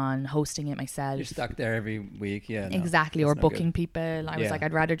rely on hosting it myself. You're stuck there every week. Yeah. No, exactly. Or booking good. people. I was like,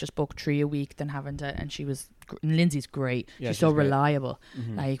 I'd rather just book 3 a week than having to. And she was... Lindsay's great. Yeah, she's so great. reliable,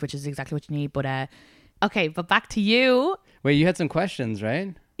 like, which is exactly what you need. But okay, but back to you. Wait, you had some questions,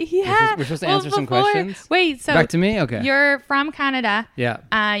 right? Yeah. We're supposed to answer some questions? Wait, so... Back to me? Okay. You're from Canada.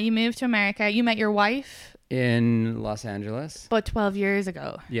 Yeah. You moved to America. You met your wife? In Los Angeles. But 12 years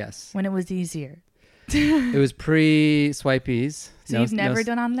ago. Yes. When it was easier. It was pre-swipeys. So you've never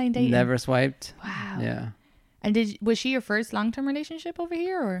done online dating? Never swiped. Wow. Yeah. And was she your first long-term relationship over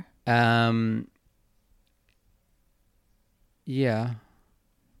here, or? Yeah.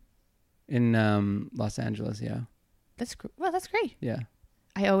 In Los Angeles, yeah. That's great. Yeah.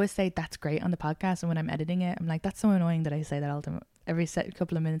 I always say that's great on the podcast, and when I'm editing it, I'm like, that's so annoying that I say that all the time. every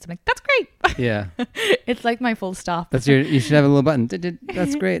couple of minutes. I'm like, that's great. Yeah. It's like my full stop. You should have a little button.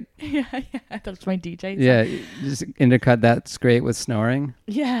 That's great. Yeah. That's my DJ. Yeah. Just intercut that's great with snoring.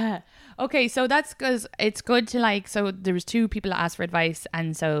 Yeah. Okay, so that's because it's good to like, so there was 2 people that asked for advice,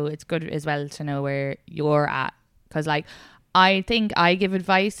 and so it's good as well to know where you're at, because like I think I give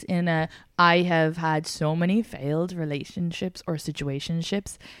advice I have had so many failed relationships or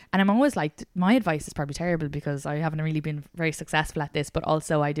situationships, and I'm always like, my advice is probably terrible because I haven't really been very successful at this, but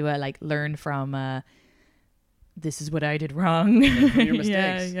also I do learn from this is what I did wrong. Your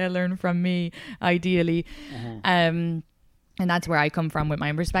mistakes. yeah, learn from me ideally. And that's where I come from with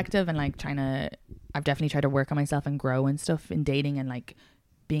my perspective, and like I've definitely tried to work on myself and grow and stuff in dating, and like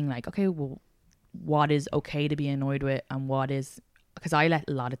being like, okay, well, what is okay to be annoyed with, and what is, because I let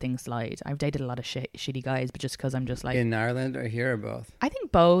a lot of things slide. I've dated a lot of shitty guys, but just because I'm just like, in Ireland or here or both? I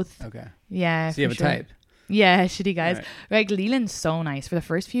think both. Okay. Yeah. So you have a type? Yeah, shitty guys. Right. Like Leland's so nice. For the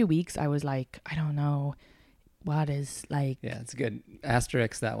first few weeks, I was like, I don't know what is like. Yeah, it's good.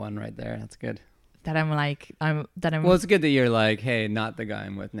 Asterisk that one right there. That's good. That I'm Well, it's good that you're like, hey, not the guy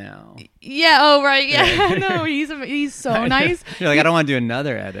I'm with now. Yeah. Oh, right. Yeah. No, he's so nice. You're like, I don't want to do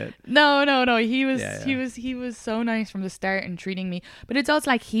another edit. No. He was so nice from the start and treating me. But it's also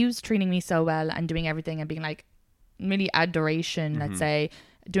like he was treating me so well and doing everything and being like really adoration. Let's say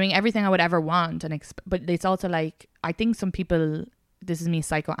doing everything I would ever want. But it's also like, I think some people, this is me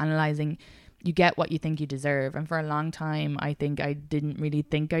psychoanalyzing, you get what you think you deserve, and for a long time I think I didn't really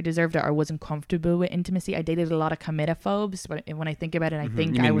think I deserved it, or wasn't comfortable with intimacy. I dated a lot of committophobes, but when I think about it, I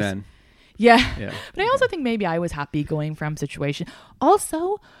think I was men. yeah. But I also think maybe I was happy going from situation.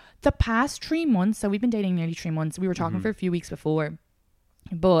 Also, the past 3 months, so we've been dating nearly 3 months, we were talking for a few weeks before,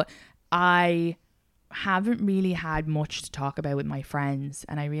 but I haven't really had much to talk about with my friends,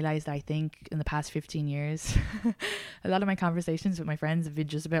 and I realized that I think in the past 15 years a lot of my conversations with my friends have been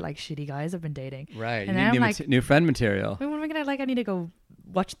just about like shitty guys I've been dating. Right. And you I'm need like, new friend material. when am I gonna, like, I need to go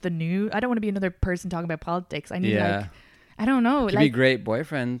watch the news. I don't want to be another person talking about politics. I need like, I don't know, Could like, be great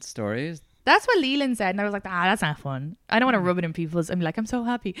boyfriend stories. that's what Leland said, and I was like, that's not fun. I don't want to rub it in people's. I'm like, I'm so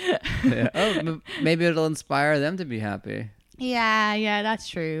happy. Yeah. Oh, maybe it'll inspire them to be happy. Yeah, that's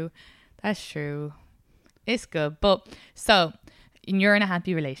true. It's good. But so you're in a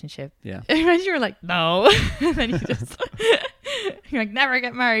happy relationship. Yeah. Imagine you're like, no. And then you're like, never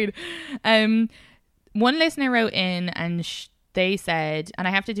get married. One listener wrote in and they said, and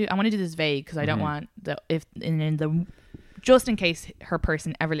I want to do this vague because I don't want just in case her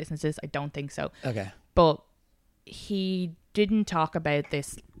person ever listens to this, I don't think so. Okay. But he didn't talk about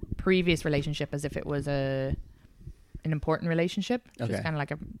this previous relationship as if it was an important relationship. Okay. Just kind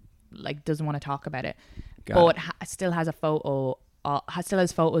of like doesn't want to talk about it. But still has a photo, still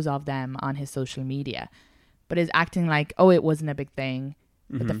has photos of them on his social media, but is acting like, oh, it wasn't a big thing,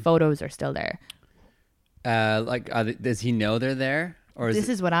 but the photos are still there. Does he know they're there? Or this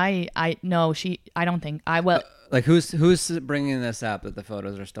is what I know. I don't think I will. Like who's bringing this up that the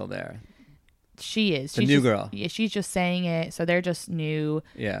photos are still there? She is. The new girl. Yeah, she's just saying it. So they're just new.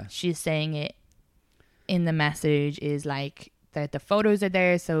 Yeah. She's saying it in the message is like that the photos are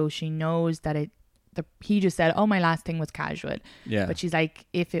there, so she knows that he just said, oh, my last thing was casual. Yeah. But she's like,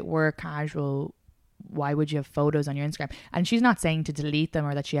 if it were casual, why would you have photos on your Instagram? And she's not saying to delete them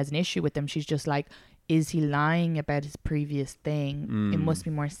or that she has an issue with them. She's just like, is he lying about his previous thing? It must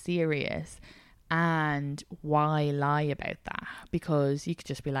be more serious. And why lie about that? Because you could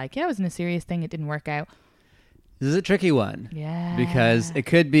just be like, yeah, it was in a serious thing. It didn't work out. This is a tricky one. Yeah. Because it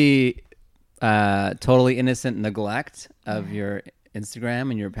could be totally innocent neglect of your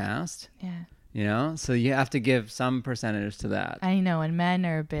Instagram and your past. Yeah. You know, so you have to give some percentage to that. I know, and men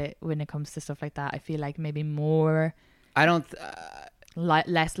are a bit, when it comes to stuff like that, I feel like maybe more. I don't.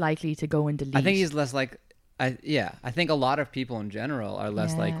 Less likely to go and delete. I think he's less like. I think a lot of people in general are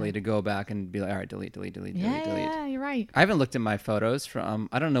less likely to go back and be like, all right, delete. Yeah, you're right. I haven't looked at my photos from.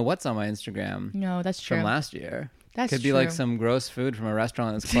 I don't know what's on my Instagram. No, that's true. From last year. That's could be like some gross food from a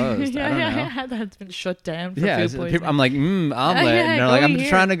restaurant that's closed. I don't know. Yeah, that's been shut down for food poisoning. I'm like, omelet. And they're like, I'm just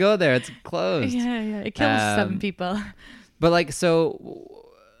trying to go there. It's closed. Yeah. It kills 7 people. But like, so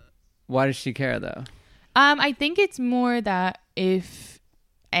why does she care though? I think it's more that if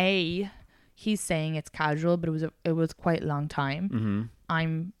he's saying it's casual, but it was quite a long time.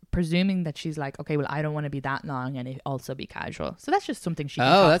 I'm presuming that she's like, okay, well, I don't want to be that long and it also be casual. So that's just something she can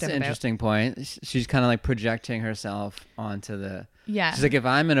talk that's to him an interesting point. She's kind of like projecting herself onto the... Yeah. She's like, if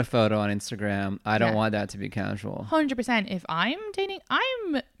I'm in a photo on Instagram, I don't want that to be casual. 100%. If I'm dating...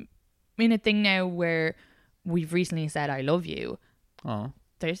 I'm in a thing now where we've recently said I love you. Oh.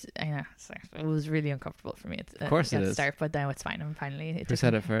 I know, sorry, it was really uncomfortable for me Of course it is. Start, but now it's fine. I'm finally. Who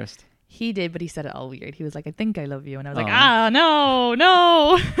said it first? He did, but he said it all weird. He was like, I think I love you. And I was like,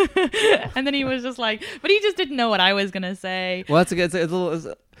 no. And then he was just like, but he just didn't know what I was going to say. Well,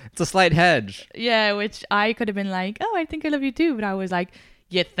 it's a slight hedge. Yeah, which I could have been like, oh, I think I love you too. But I was like,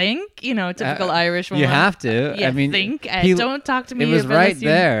 you think? You know, typical Irish woman. You have to. You I mean, think? Don't talk to me. It was right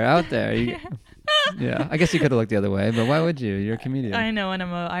out there. Yeah, I guess you could have looked the other way, but why would you? You're a comedian. I know, and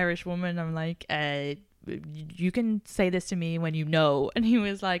I'm an Irish woman. I'm like, you can say this to me when you know. And he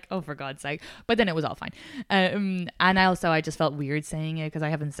was like, oh, for God's sake. But then it was all fine. And I just felt weird saying it because I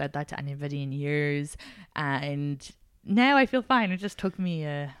haven't said that to anybody in years. And now I feel fine. It just took me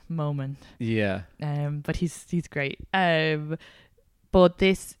a moment. Yeah. But he's great. But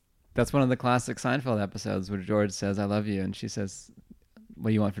that's one of the classic Seinfeld episodes where George says, I love you. And she says, what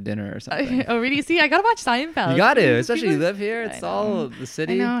do you want for dinner or something? Oh, really? See, I got to watch Seinfeld. You got to, especially you live here. It's all the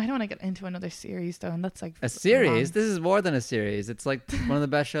city. I know. I don't want to get into another series, though. And that's like a series? Wrong. This is more than a series. It's like one of the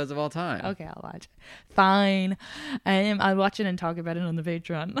best shows of all time. Okay, I'll watch it. Fine. I'll watch it and talk about it on the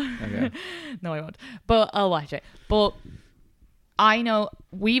Patreon. Okay. No, I won't. But I'll watch it. But I know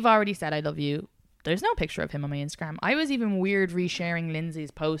we've already said I love you. There's no picture of him on my Instagram. I was even weird resharing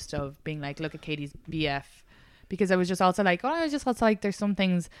Lindsay's post of being like, look at Katie's BF. Because I was just also like, there's some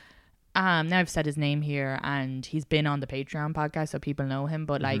things. Now I've said his name here and he's been on the Patreon podcast, so people know him.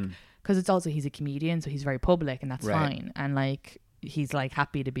 But like, because it's also, he's a comedian, so he's very public and that's fine. And like, he's like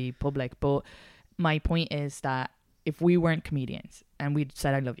happy to be public. But my point is that if we weren't comedians and we'd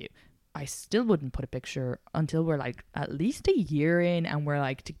said, I love you, I still wouldn't put a picture until we're like at least a year in and we're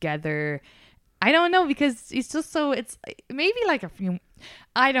like together. I don't know, because it's just so, it's maybe like a few,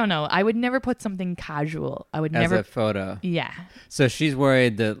 I don't know. I would never put something casual. I would never. As a photo. Yeah. So she's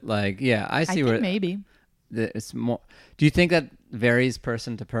worried that like, yeah, I see where. Maybe. It's more. Do you think that varies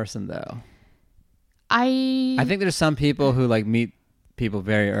person to person though? I think there's some people who like meet people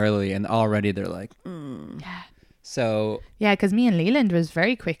very early and already they're like, yeah. So yeah, because me and Leland was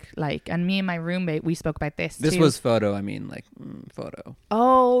very quick, like, and me and my roommate, we spoke about this. This too. was photo. I mean, like photo.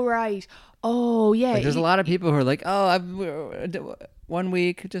 Oh right. Oh yeah. Like, there's a lot of people who are like, oh, I've 1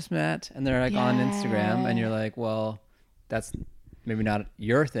 week just met, and they're like on Instagram, and you're like, well, that's maybe not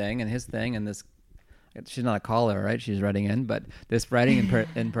your thing and his thing, and this. She's not a caller, right? She's writing in, but this writing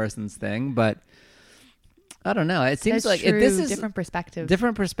in person's thing, but. I don't know. It seems like this is different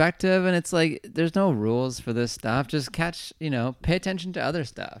perspective, and it's like there's no rules for this stuff. Just pay attention to other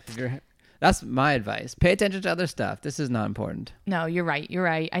stuff. That's my advice. Pay attention to other stuff. This is not important. No, you're right.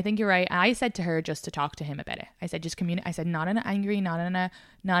 I think you're right. I said to her just to talk to him about it. I said just communicate. I said not in an angry, not in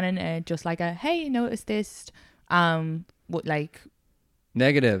a just like a hey, notice this. Like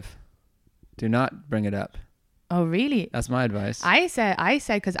negative. Do not bring it up. Oh, really? That's my advice. I said,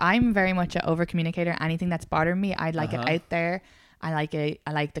 because I'm very much an over communicator. Anything that's bothering me, I'd like it out there. I like it.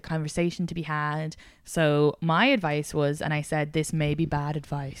 I like the conversation to be had. So my advice was, and I said, this may be bad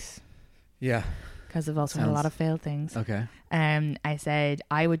advice. Yeah. Because I've also had a lot of failed things. Okay. I said,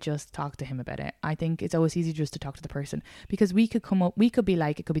 I would just talk to him about it. I think it's always easy just to talk to the person, because we could be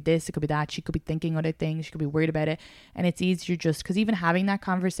like, it could be this, it could be that. She could be thinking other things. She could be worried about it. And it's easier just, because even having that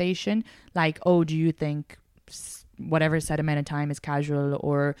conversation, like, oh, do you think whatever set amount of time is casual,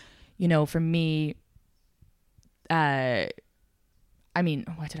 or for me, I mean,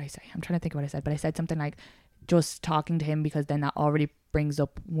 what did I say? I'm trying to think of what I said, but I said something like just talking to him, because then that already brings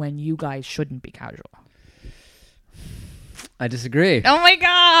up when you guys shouldn't be casual. I disagree. Oh my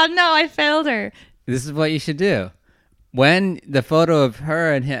God, no, I failed her. This is what you should do. When the photo of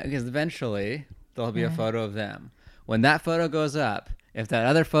her and him, because eventually there'll be a photo of them. When that photo goes up, if that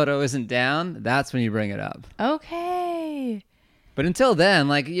other photo isn't down, that's when you bring it up. Okay. But until then,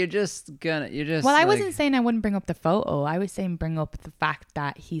 like, you're just. Well, I wasn't saying I wouldn't bring up the photo. I was saying bring up the fact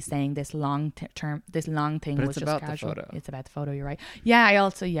that he's saying this long thing but was it's just about casual. The photo. It's about the photo. You're right. Yeah,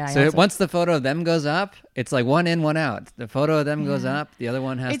 So once the photo of them goes up, it's like one in, one out. The photo of them goes up, the other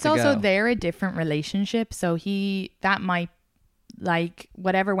one has to go. It's also they're a different relationship, so that might, like,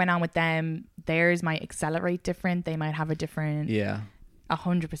 whatever went on with them, theirs might accelerate different. They might have a different. Yeah.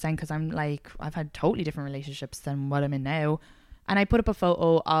 100%, because I'm like, I've had totally different relationships than what I'm in now. And I put up a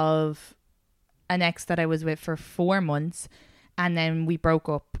photo of an ex that I was with for 4 months, and then we broke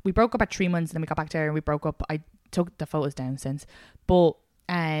up at 3 months, and then we got back together and we broke up. I took the photos down since, but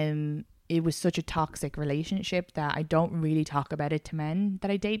it was such a toxic relationship that I don't really talk about it to men that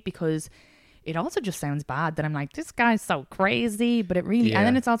I date, because it also just sounds bad that I'm like, this guy's so crazy, but it really, and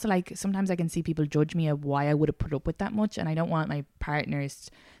then it's also like, sometimes I can see people judge me of why I would have put up with that much, and I don't want my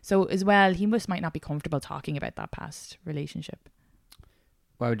partners. So as well, he might not be comfortable talking about that past relationship.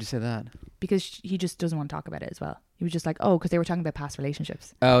 Why would you say that? Because he just doesn't want to talk about it as well. He was just like, oh, because they were talking about past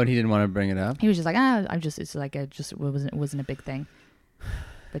relationships. Oh, and he didn't want to bring it up? He was just like, it's like, it wasn't a big thing.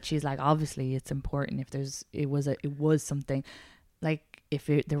 But she's like, obviously it's important if it was something, like if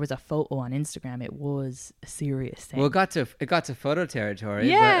there was a photo on Instagram, it was a serious thing. Well, it got to photo territory,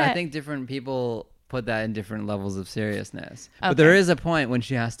 Yeah. but I think different people put that in different levels of seriousness. Okay. But there is a point when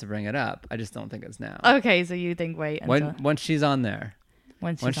she has to bring it up. I just don't think it's now. Okay, so you think wait until Once she's on there.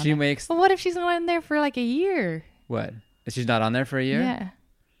 once When she's she on there. makes But what if she's on there for like a year? what? If she's not on there for a year? Yeah.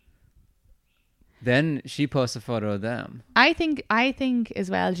 Then she posts a photo of them. I think as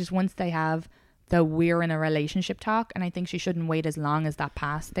well, just once they have the we're in a relationship talk, and I think she shouldn't wait as long as that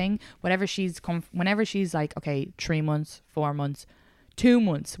past thing. Whenever she's like, okay, 3 months, 4 months, 2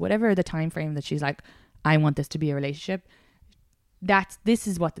 months, whatever the time frame that she's like, I want this to be a relationship. This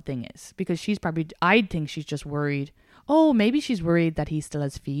is what the thing is, because I think she's just worried. Oh, maybe she's worried that he still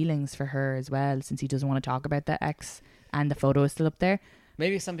has feelings for her as well, since he doesn't want to talk about the ex and the photo is still up there.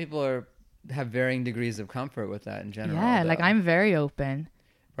 Maybe some people have varying degrees of comfort with that in general. Yeah, though. like I'm very open.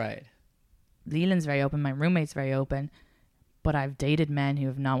 Right. Leland's very open. My roommate's very open. But I've dated men who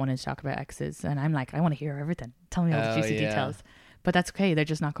have not wanted to talk about exes. And I'm like, I want to hear everything. Tell me all the juicy details. But that's okay. They're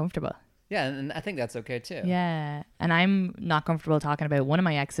just not comfortable. Yeah, and I think that's okay too. Yeah. And I'm not comfortable talking about one of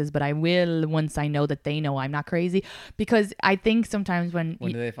my exes, but I will once I know that they know I'm not crazy. Because I think sometimes when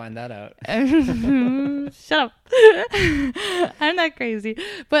do they find that out? Shut up. I'm not crazy.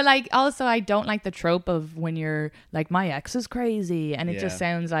 But like also I don't like the trope of when you're like, my ex is crazy. And it just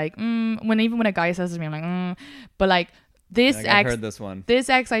sounds like, when a guy says to me, I'm like, But like this I've ex, heard this one. This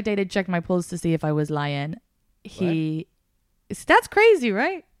ex I dated checked my pulse to see if I was lying. That's crazy,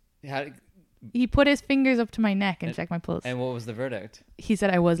 right? He put his fingers up to my neck and checked my pulse. And what was the verdict? He said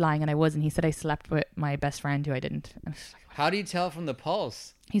I was lying and I wasn't. He said I slept with my best friend who I didn't. I was like, how do you tell from the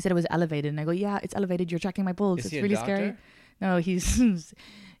pulse? He said it was elevated, and I go, yeah, it's elevated. You're checking my pulse. Is It's he a really doctor? scary. No,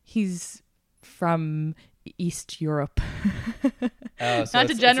 he's from East Europe. Oh, so Not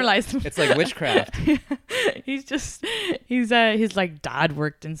to generalize. It's like witchcraft. He's like dad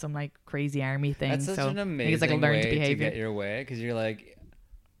worked in some like crazy army thing. That's such so an I amazing think it's like a learned way behavior. to get your way, because you're like,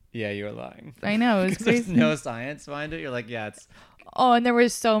 yeah, you're lying. I know, it's There's crazy. no science behind it. You're like, yeah, it's. Oh, and there were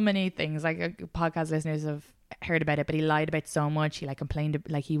so many things. Like podcast listeners have heard about it, but he lied about so much. He like complained,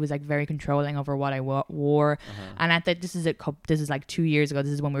 like he was like very controlling over what I wore. And at that, this is like 2 years ago.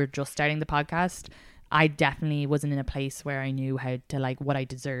 This is when we were just starting the podcast. I definitely wasn't in a place where I knew how to like what I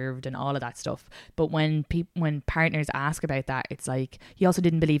deserved and all of that stuff. But when partners ask about that, it's like he also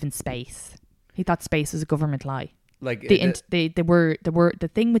didn't believe in space. He thought space was a government lie. Like the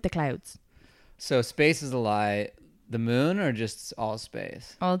thing with the clouds. So space is a lie. The moon or just all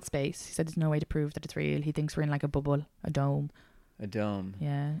space? All space. He said there's no way to prove that it's real. He thinks we're in like a bubble, a dome. A dome.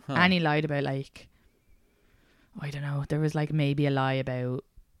 Yeah. Huh. And he lied about like, I don't know. There was like maybe a lie about.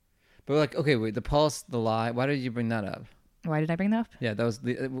 But like, okay, wait, the pulse, the lie. Why did you bring that up? Why did I bring that up? Yeah, that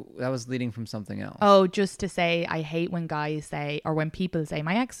was leading from something else. Oh, just to say, I hate when guys say, or when people say,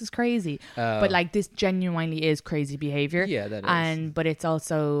 my ex is crazy. But like this genuinely is crazy behavior. Yeah, that is. But it's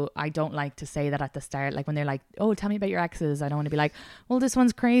also, I don't like to say that at the start. Like when they're like, oh, tell me about your exes. I don't want to be like, well, this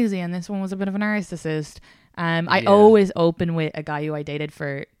one's crazy and this one was a bit of a narcissist. I always open with a guy who I dated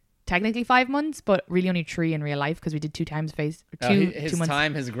for technically 5 months, but really only 3 in real life because we did 2 times his 2 months.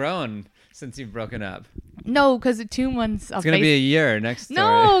 time has grown since you've broken up. No, because 2 months of It's gonna be a year next story.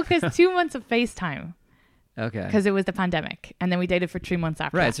 No, because 2 months of FaceTime. Okay. Because it was the pandemic, and then we dated for 3 months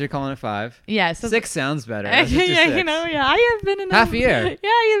after. Right, that. so you're calling it 5. Yeah, so 6 sounds better. yeah, Let's just do 6. you know, yeah, I have been in Half a year. Yeah,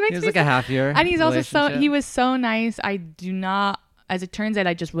 it makes He was me like a half year. And he's also relationship. he was so nice. I do not, as it turns out,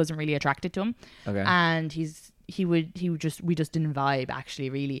 I just wasn't really attracted to him. Okay. And we just didn't vibe actually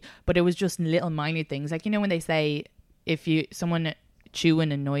really, but it was just little minor things, like, you know, when they say if someone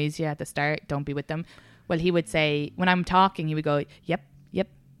chewing annoys you at the start, don't be with them. Well, he would say, when I'm talking, he would go, yep, yep,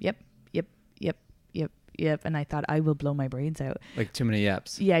 yep, yep, yep, yep, yep. And I thought, I will blow my brains out. Like too many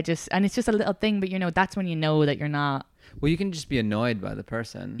yeps. Yeah, and it's just a little thing, but you know, that's when you know that you're not. Well, you can just be annoyed by the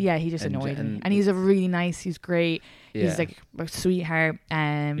person. Yeah, he just annoyed me. And he's he's great. Yeah. He's like a sweetheart.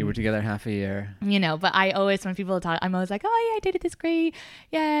 You were together half a year. You know, but I always, when people talk, I'm always like, oh yeah, I dated this great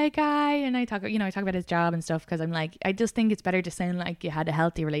guy. And I talk about his job and stuff, because I'm like, I just think it's better to sound like you had a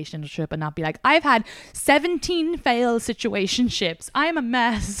healthy relationship and not be like, I've had 17 failed situationships. I'm a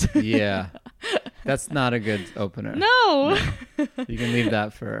mess. Yeah. That's not a good opener. No. You can leave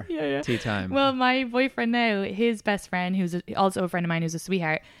that for tea time. Well, my boyfriend now, his best friend, who's also a friend of mine, who's a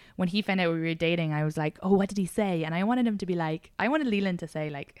sweetheart, when he found out we were dating, I was like, oh, what did he say? And I wanted him to be like, I wanted Leland to say,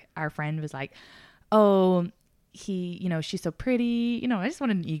 like, our friend was like, oh, he, you know, she's so pretty, you know, I just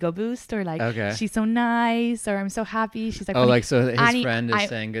want an ego boost, or like, Okay. she's so nice, or I'm so happy. She's like, Oh, funny. like, so his And friend is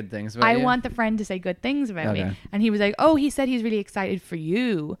saying good things about you? I want the friend to say good things about me. Okay. And he was like, oh, he said he's really excited for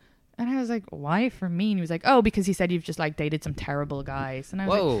you. And I was like, why for me? And he was like, oh, because he said you've just like dated some terrible guys. And I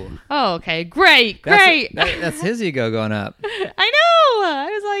was Whoa. like, oh, okay, great. That's his ego going up. I know. I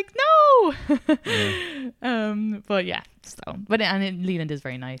was like, no. But yeah. So, Leland is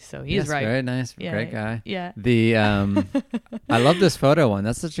very nice, so he's right. Very nice, Yeah, great guy. yeah. The I love this photo one.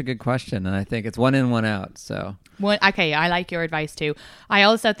 That's such a good question, and I think it's one in, one out. So Okay, I like your advice too. I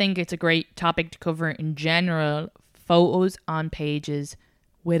also think it's a great topic to cover in general. Photos on pages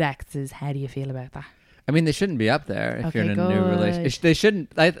with exes. How do you feel about that? I mean, they shouldn't be up there if you're in a new relationship. They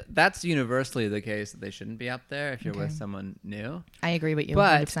shouldn't. That's universally the case, that they shouldn't be up there if you're with someone new. I agree with you.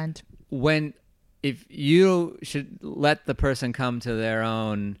 But 100%. if you should let the person come to their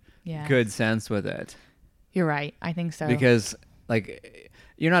own good sense with it. You're right. I think so. Because like,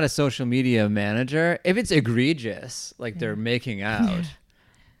 you're not a social media manager. If it's egregious, like they're making out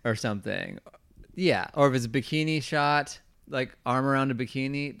or something, or if it's a bikini shot, like arm around a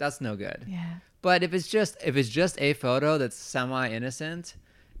bikini, that's no good. Yeah. But if it's just a photo that's semi-innocent,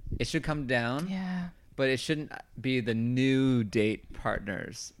 it should come down. Yeah. But it shouldn't be the new date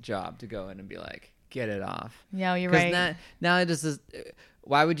partner's job to go in and be like, get it off. Yeah, you're right. Now it just is.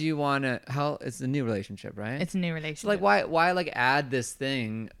 Why would you want to? It's a new relationship, right? It's a new relationship. So like, why like add this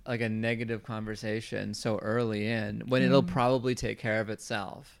thing, like a negative conversation, so early in when it'll probably take care of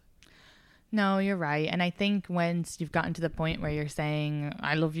itself? No, you're right. And I think once you've gotten to the point where you're saying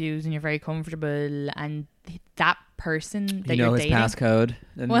I love yous and you're very comfortable, and that person that you're dating, his passcode,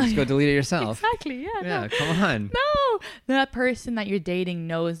 and just go delete it yourself. Exactly. Yeah. Yeah. Come on. No, that person that you're dating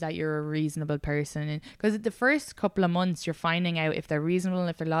knows that you're a reasonable person, because the first couple of months you're finding out if they're reasonable and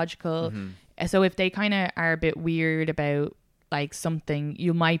if they're logical. So if they kind of are a bit weird about like something,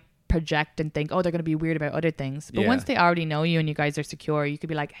 you might project and think, oh, they're going to be weird about other things. But once they already know you and you guys are secure, you could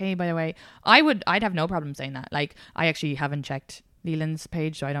be like, hey, by the way, I'd have no problem saying that. Like, I actually haven't checked Leland's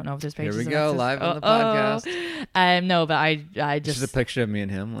page, so I don't know if this page is Here we go, live on the podcast. No, but I just a picture of me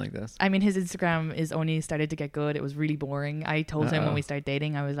and him like this. I mean, his Instagram is only started to get good. It was really boring. I told him when we started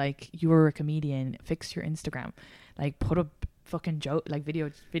dating, I was like, you're a comedian, fix your Instagram, like put up fucking joke, like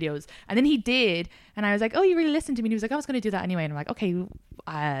videos. And then he did, and I was like, oh, you really listened to me? And he was like, I was going to do that anyway. And I'm like, okay,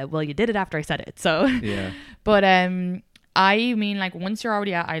 well, you did it after I said it, so yeah. But I mean, like, once you're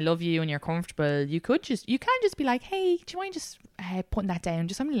already at I love you and you're comfortable, you can just be like, hey, do you mind just putting that down?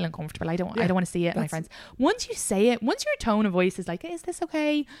 Just, I'm a little uncomfortable. I don't want to see it, my friends. Once you say it, once your tone of voice is like, hey, is this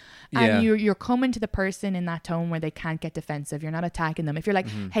okay? And you're coming to the person in that tone where they can't get defensive. You're not attacking them. If you're like,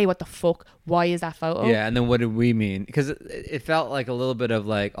 hey, what the fuck? Why is that photo? Yeah, and then what did we mean? Because it felt like a little bit of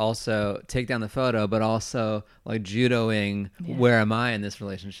like, also take down the photo, but also like judoing, where am I in this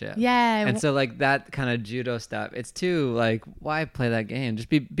relationship? Yeah. And so like that kind of judo stuff, it's too like, why play that game? Just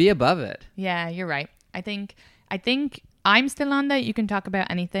be above it. Yeah, you're right. I think I'm still on that. You can talk about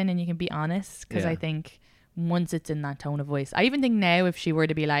anything and you can be honest, because I think once it's in that tone of voice, I even think now if she were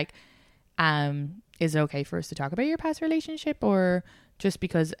to be like, is it okay for us to talk about your past relationship, or just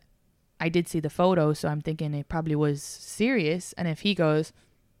because I did see the photo, so I'm thinking it probably was serious. And if he goes,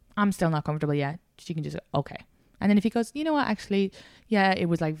 I'm still not comfortable yet, she can just go, okay. And then if he goes, you know what, actually, yeah, it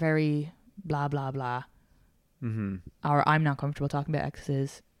was like very blah, blah, blah. Or I'm not comfortable talking about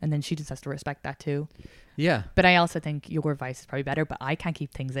exes. And then she just has to respect that too. Yeah. But I also think your advice is probably better, but I can't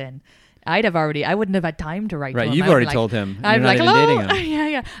keep things in. I wouldn't have had time to write to him. Right, you've already told him. I'd be like, hello?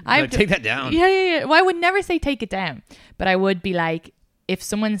 Yeah. Take that down. Yeah. Well, I would never say take it down. But I would be like, if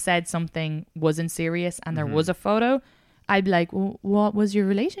someone said something wasn't serious and there was a photo, I'd be like, well, what was your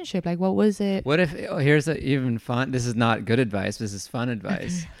relationship? Like, what was it? What if, here's even fun, this is not good advice, this is fun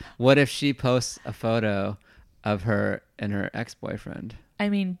advice. What if she posts a photo of her and her ex-boyfriend? I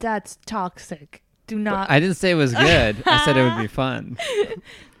mean, that's toxic. Do not. But I didn't say it was good. I said it would be fun.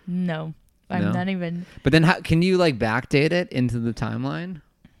 No, I'm not even. But then how can you like backdate it into the timeline?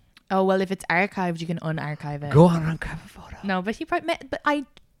 Oh, well, if it's archived, you can unarchive it. Go on, archive a photo. No, but but I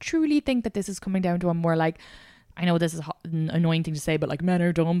truly think that this is coming down to a more like, I know this is an annoying thing to say, but like, men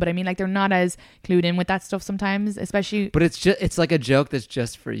are dumb, but I mean, like, they're not as clued in with that stuff sometimes, especially. But it's like a joke that's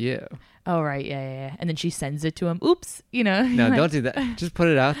just for you. Oh, right. Yeah. And then she sends it to him. Oops. No, like, don't do that. Just put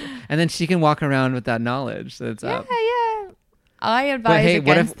it out there. And then she can walk around with that knowledge that it's up. Yeah. I advise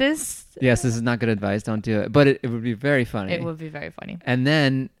against this. Yes, this is not good advice. Don't do it. But it would be very funny. It would be very funny. And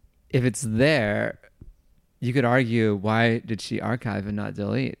then if it's there, you could argue, why did she archive and not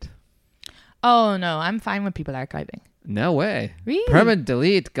delete? Oh, no. I'm fine with people archiving. No way. Really? Permanent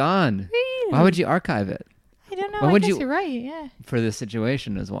delete, gone. Really? Why would you archive it? I don't Why I would guess you- you're right. Yeah. For this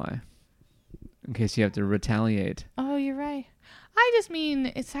situation is why. In case you have to retaliate. Oh, you're right. I just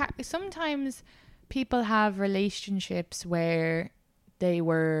mean sometimes people have relationships where they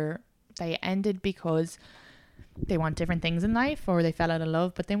ended because they want different things in life or they fell out of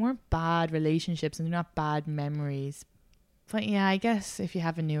love, but they weren't bad relationships and they're not bad memories. But yeah, I guess if you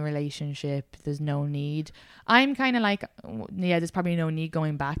have a new relationship, there's no need. I'm kind of like, yeah, there's probably no need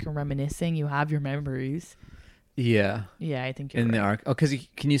going back and reminiscing. You have your memories. Yeah. Yeah, I think you're In right. the arc. Oh, because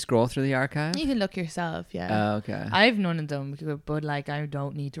can you scroll through the archive? You can look yourself, yeah. Oh, okay. I've none of them, but like I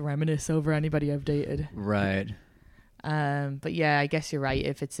don't need to reminisce over anybody I've dated. Right. But yeah, I guess you're right.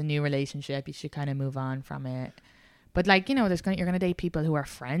 If it's a new relationship, you should kind of move on from it. But like, you know, you're gonna date people who are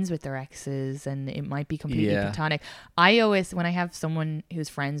friends with their exes, and it might be completely platonic. I always, when I have someone who's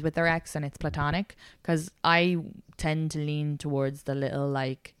friends with their ex and it's platonic, because I tend to lean towards the little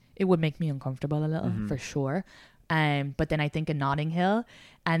like it would make me uncomfortable a little for sure. But then I think of Notting Hill,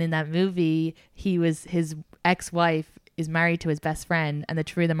 and in that movie, his ex-wife is married to his best friend, and the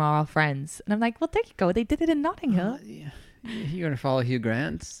two of them are all friends. And I'm like, well, there you go. They did it in Notting Hill. Yeah. You're gonna follow Hugh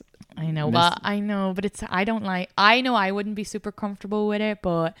Grant? I know. Well, I know, but I don't like. I know I wouldn't be super comfortable with it,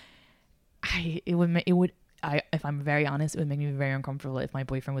 but if I'm very honest, it would make me very uncomfortable if my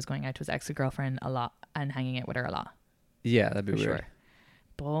boyfriend was going out to his ex-girlfriend a lot and hanging out with her a lot. Yeah, that'd be For weird. sure.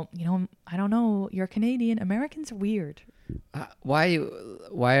 But you know, I don't know. You're Canadian. Americans are weird. Why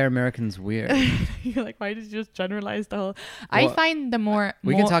are Americans weird? You're like, why did you just generalize the whole? Well, I find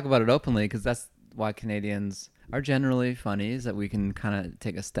we can talk about it openly because that's why Canadians are generally funny, is that we can kind of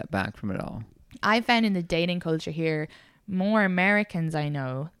take a step back from it all. I found in the dating culture here, more Americans I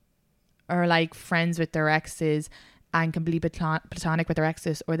know are like friends with their exes and can be platonic with their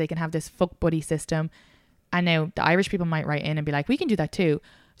exes, or they can have this fuck buddy system. And now the Irish people might write in and be like, we can do that too.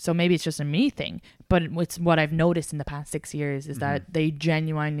 So maybe it's just a me thing. But it's what I've noticed in the past 6 years is that they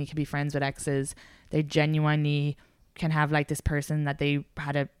genuinely can be friends with exes. They genuinely can have like this person that they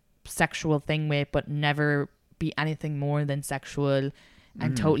had a sexual thing with, but never be anything more than sexual,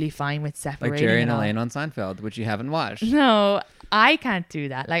 and totally fine with separating. Like Jerry and all. Elaine on Seinfeld, which you haven't watched. No, I can't do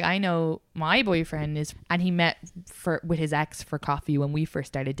that. Like, I know my boyfriend and he met with his ex for coffee when we first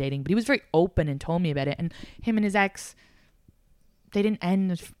started dating, but he was very open and told me about it. And him and his ex, they didn't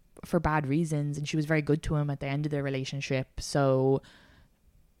end for bad reasons, and she was very good to him at the end of their relationship. So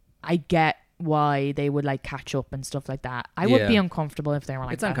I get why they would like catch up and stuff like that. I would be uncomfortable if they were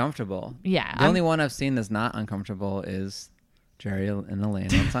like It's that. uncomfortable. Yeah. The only one I've seen that's not uncomfortable is Jerry and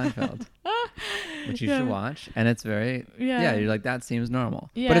Elaine on Seinfeld, which you should watch. And it's very, you're like, that seems normal.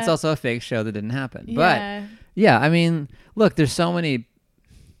 Yeah. But it's also a fake show that didn't happen. Yeah. But yeah, I mean, look, there's so many,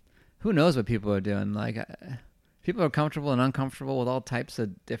 who knows what people are doing? Like, people are comfortable and uncomfortable with all types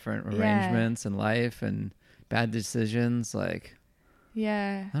of different arrangements in life and bad decisions. Like,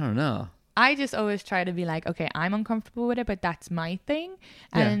 Yeah. I don't know. I just always try to be like, okay, I'm uncomfortable with it, but that's my thing.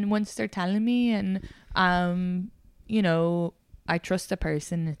 And once they're telling me, and you know, I trust the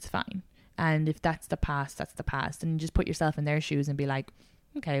person, it's fine. And if that's the past, that's the past. And just put yourself in their shoes and be like,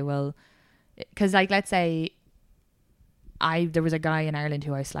 okay, well, because like, let's say there was a guy in Ireland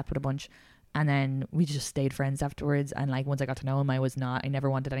who I slept with a bunch, and then we just stayed friends afterwards. And like, once I got to know him, I never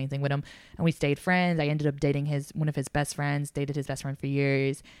wanted anything with him, and we stayed friends. I ended up dating one of his best friends, dated his best friend for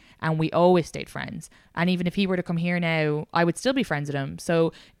years, and we always stayed friends. And even if he were to come here now, I would still be friends with him.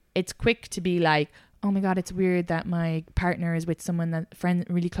 So it's quick to be like, oh my God, it's weird that my partner is with someone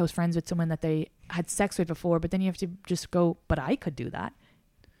really close friends with someone that they had sex with before. But then you have to just go, but I could do that.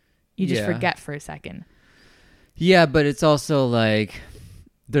 You just forget for a second. Yeah, but it's also like,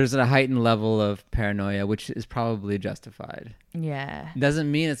 there's a heightened level of paranoia, which is probably justified. Yeah. Doesn't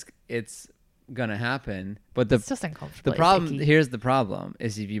mean it's gonna happen, but It's just uncomfortable. the problem here's the problem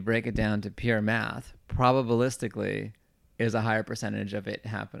is, if you break it down to pure math, probabilistically is a higher percentage of it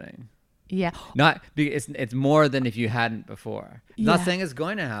happening. Yeah. Not it's more than if you hadn't before. Not Yeah. saying it's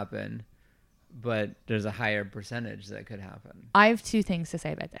going to happen, but there's a higher percentage that could happen. I have two things to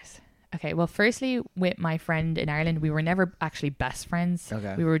say about this. Okay, well, firstly, with my friend in Ireland, we were never actually best friends.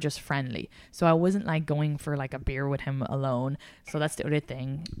 Okay. We were just friendly. So I wasn't like going for like a beer with him alone. So that's the other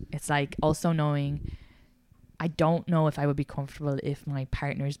thing. It's like also knowing, I don't know if I would be comfortable if my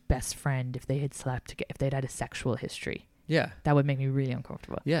partner's best friend, if they had if they'd had a sexual history. Yeah. That would make me really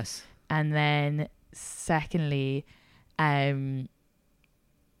uncomfortable. Yes. And then secondly,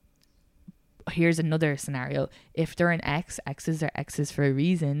 here's another scenario. If they're an exes are exes for a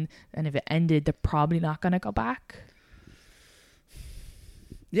reason, and if it ended, they're probably not going to go back.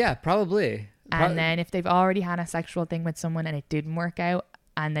 Yeah, probably. And then if they've already had a sexual thing with someone and it didn't work out,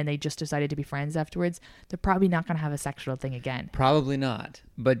 and then they just decided to be friends afterwards, they're probably not going to have a sexual thing again. Probably not.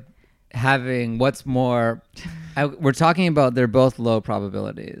 But having what's more, we're talking about they're both low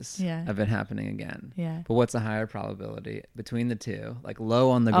probabilities of it happening again. Yeah. But what's a higher probability between the two? Like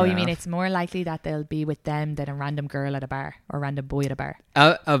low on the graph. graph. You mean it's more likely that they'll be with them than a random girl at a bar or a random boy at a bar?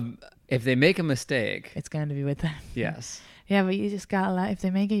 If they make a mistake, it's going to be with them. Yes. Yeah, but you just gotta let, if they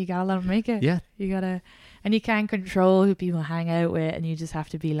make it, you gotta let them make it. Yeah. You gotta, and you can't control who people hang out with, and you just have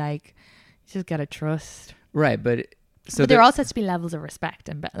to be like, you just gotta trust. Right, but there also has to be levels of respect,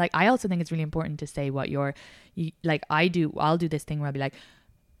 and like I also think it's really important to say what like I'll do this thing where I'll be like,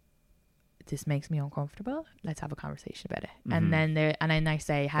 this makes me uncomfortable. Let's have a conversation about it. Mm-hmm. And then I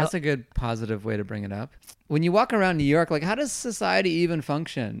say how. That's a good positive way to bring it up. When you walk around New York, like how does society even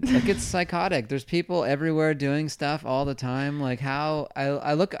function? Like it's psychotic. There's people everywhere doing stuff all the time. Like how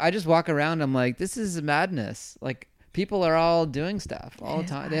I just walk around. I'm like, this is madness. Like people are all doing stuff all the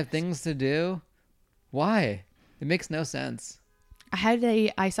time. They have things to do. Why? It makes no sense.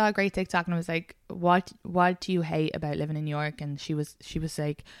 I saw a great TikTok and I was like, what do you hate about living in New York? And she was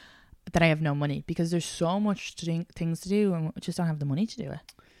like, that I have no money, because there's so much things to do and we just don't have the money to do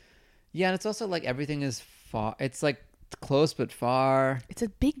it. Yeah, and it's also like everything is far. It's like close but far. It's a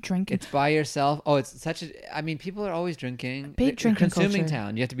big drinking. It's by yourself. Oh, it's such a. I mean, people are always drinking. Big drinking consuming culture.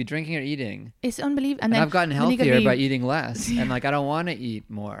 Town. You have to be drinking or eating. It's unbelievable. And I've gotten healthier by eating less, and like I don't want to eat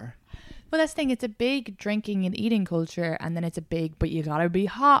more. Well, that's the thing. It's a big drinking and eating culture, and then it's a big, but you gotta be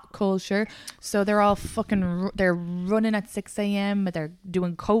hot culture. So they're all they're running at 6 a.m., but they're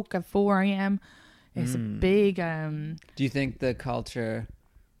doing coke at 4 a.m. It's a big. Do you think the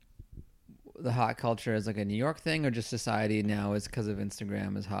hot culture is like a New York thing, or just society now is because of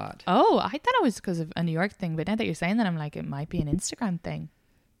Instagram is hot? Oh, I thought it was because of a New York thing, but now that you're saying that, I'm like, it might be an Instagram thing.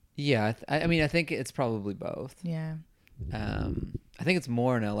 Yeah, I mean, I think it's probably both. Yeah. I think it's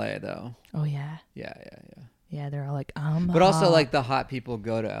more in LA though. Oh yeah. Yeah, they're all like, but also like the hot people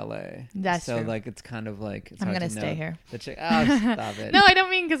go to LA. That's so true. like it's kind of like I'm gonna stay here. Stop it. No, I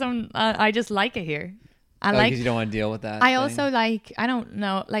don't mean because I just like it here. Because you don't want to deal with that. Also like, I don't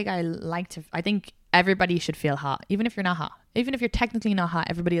know, like I think everybody should feel hot, even if you're not hot. Even if you're technically not hot,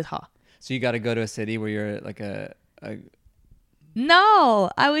 everybody is hot. So you got to go to a city where you're like a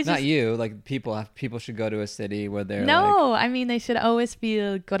No, I was not you. Like people should go to a city where they're I mean they should always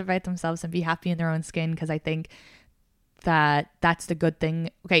feel good about themselves and be happy in their own skin, because I think that's the good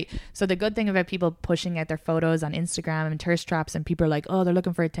thing. Okay, so the good thing about people pushing out their photos on Instagram and thirst traps, and people are like, oh, they're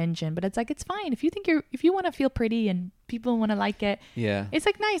looking for attention, but it's like, it's fine if you want to feel pretty and people want to like it. Yeah, it's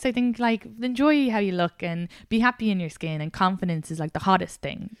like nice. I think like enjoy how you look and be happy in your skin, and confidence is like the hottest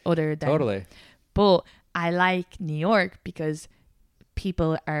thing other than totally. But I like New York because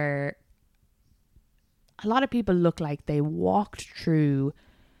a lot of people look like they walked through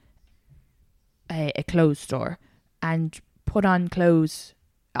a clothes store and put on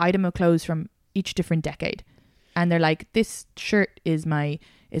item of clothes from each different decade, and they're like, this shirt is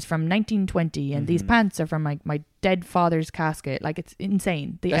from 1920 and these pants are from my dead father's casket. Like, it's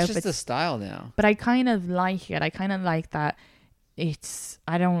insane. That's just the style now. But I kind of like it. I kind of like that.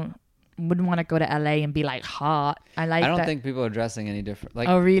 Wouldn't want to go to LA and be like hot. I don't think people are dressing any different. Like,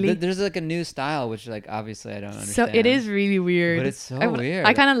 oh really? There's like a new style, which like obviously I don't understand. So it is really weird. But it's so weird.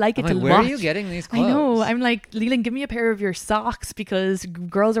 I kind of like it to watch. Where are you getting these clothes? I know. I'm like, Leland, give me a pair of your socks, because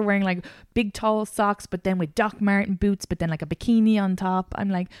girls are wearing like big tall socks, but then with Doc Marten boots, but then like a bikini on top. I'm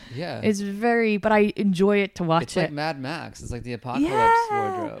like, yeah, but I enjoy it to watch. It's like Mad Max. It's like the apocalypse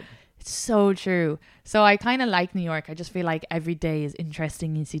wardrobe. It's so true. So I kind of like New York. I just feel like every day is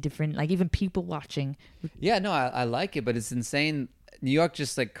interesting. You see different, like even people watching. Yeah, no, I like it, but it's insane. New York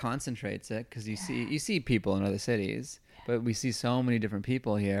just like concentrates it, because you see people in other cities, but we see so many different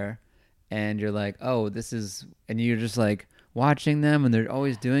people here, and you're like, oh, and you're just like watching them, and they're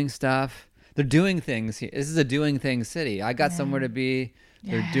always doing stuff. They're doing things here. This is a doing things city. I got somewhere to be.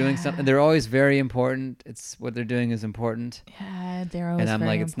 They're doing something. They're always very important. It's what they're doing is important. Yeah, they're always. And I'm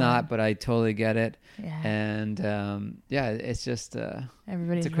like, it's important. not, but I totally get it. Yeah. And it's just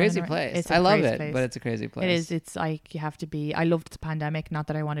everybody's. It's a crazy place. I love it, but it's a crazy place. It is. It's like you have to be. I loved the pandemic. Not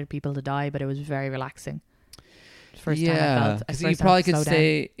that I wanted people to die, but it was very relaxing. First time I felt. Because you probably could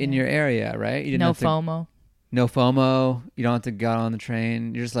stay in your area, right? You didn't have FOMO. No FOMO. You don't have to get on the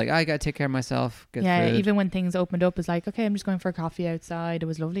train. You're just like, I got to take care of myself. Get food. Even when things opened up, it's like, okay, I'm just going for a coffee outside. It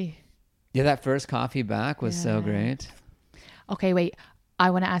was lovely. Yeah, that first coffee back was so great. Okay, wait. I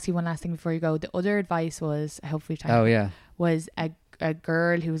want to ask you one last thing before you go. The other advice was, hopefully, was a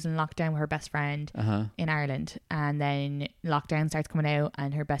girl who was in lockdown with her best friend in Ireland, and then lockdown starts coming out,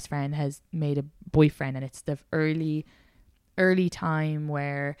 and her best friend has made a boyfriend, and it's the early early time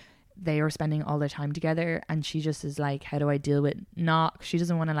where they were spending all their time together, and she just is like, how do I deal with not, she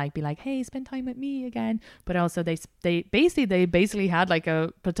doesn't want to like be like, hey, spend time with me again, but also they basically had like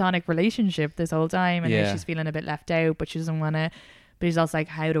a platonic relationship this whole time, and now she's feeling a bit left out, but she doesn't want to, but he's also like,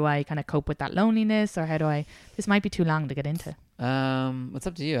 how do I kind of cope with that loneliness, or how do I, this might be too long to get into. It's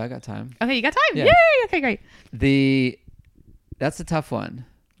up to you. I got time. Okay, you got time? Yeah. Yay! Okay, great. That's a tough one.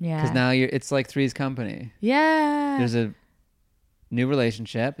 Yeah. Because now it's like Three's Company. Yeah. There's a new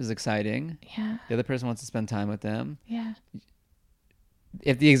relationship is exciting. Yeah. The other person wants to spend time with them. Yeah.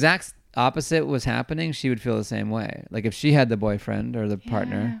 If the exact opposite was happening, she would feel the same way. Like if she had the boyfriend or the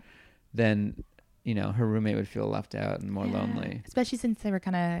partner, then, you know, her roommate would feel left out and more lonely. Especially since they were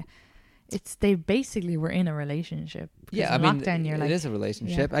kind of, they basically were in a relationship. Yeah, I in mean, lockdown, you're it like, is a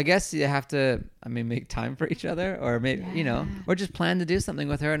relationship. I guess you have to, make time for each other, or maybe, you know, or just plan to do something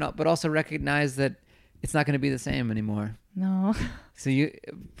with her, but also recognize that it's not going to be the same anymore. No. So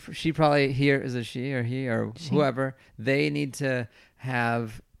she probably, is it she or he or whoever, they need to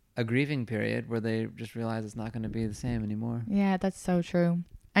have a grieving period where they just realize it's not going to be the same anymore. Yeah, that's so true.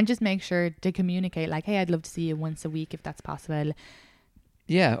 And just make sure to communicate like, hey, I'd love to see you once a week if that's possible.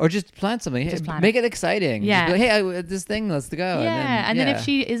 Yeah, or just plan something. Just plan make it exciting. Yeah. Just be like, hey, this thing, let's go. Yeah, and then if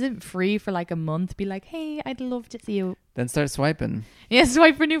she isn't free for like a month, be like, hey, I'd love to see you. Then start swiping. Yeah,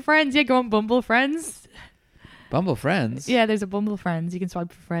 swipe for new friends. Yeah, go on Bumble Friends. Bumble Friends? Yeah, there's a Bumble Friends. You can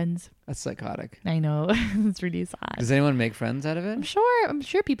swipe for friends. That's psychotic. I know. It's really sad. Does anyone make friends out of it? I'm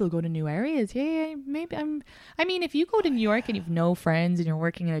sure people go to new areas. Yeah, maybe. I mean, if you go to New York and you've no friends and you're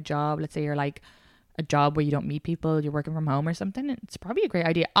working in a job, let's say you're like a job where you don't meet people, you're working from home or something, it's probably a great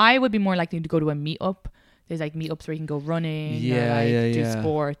idea. I would be more likely to go to a meetup. There's like meetups where you can go running, do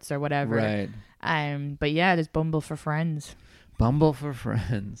sports or whatever. Right. But yeah, there's Bumble for Friends. Bumble for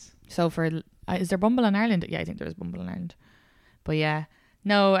Friends. So is there Bumble in Ireland? Yeah, I think there is Bumble in Ireland. But yeah,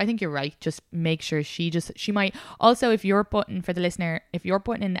 no, I think you're right. Just make sure she might also, if you're putting in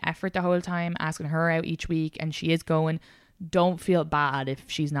the effort the whole time, asking her out each week, and she is going, don't feel bad if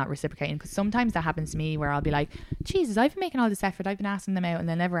she's not reciprocating, because sometimes that happens to me where I'll be like, Jesus, I've been making all this effort, I've been asking them out and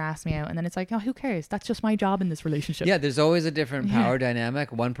they never ask me out, and then it's like, oh, who cares, that's just my job in this relationship. Yeah, there's always a different power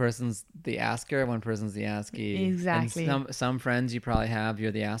dynamic. One person's the asker, one person's the askee. Exactly. And some friends you probably have,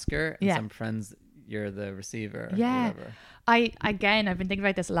 you're the asker, and some friends you're the receiver. Yeah. Whatever. I've been thinking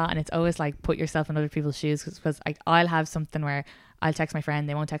about this a lot, and it's always like, put yourself in other people's shoes, because I'll have something where I'll text my friend,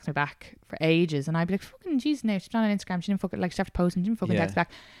 they won't text me back for ages, and I'll be like, fucking jeez, no, she's not on Instagram, she didn't fucking, like, she started posting, she didn't fucking text back.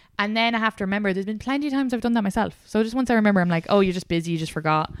 And then I have to remember, there's been plenty of times I've done that myself. So just once I remember, I'm like, oh, you're just busy, you just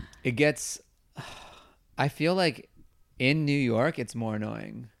forgot. I feel like in New York it's more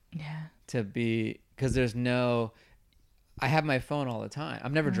annoying to be, because I have my phone all the time.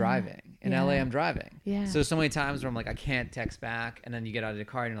 I'm never driving. In LA, I'm driving. Yeah. So many times where I'm like, I can't text back, and then you get out of the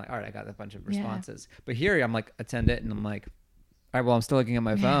car and you're like, all right, I got a bunch of responses. But here I'm like, attend it, and I'm like, all right, well, I'm still looking at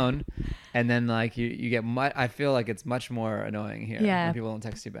my phone. And then like you get I feel like it's much more annoying here when people don't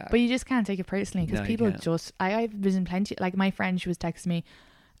text you back. But you just can't take it personally, because people just, I've been plenty, like my friend, she was texting me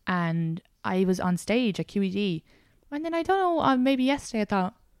and I was on stage at QED, and then I don't know, maybe yesterday I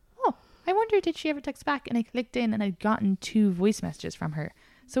thought, oh, I wonder, did she ever text back? And I clicked in and I'd gotten 2 voice messages from her.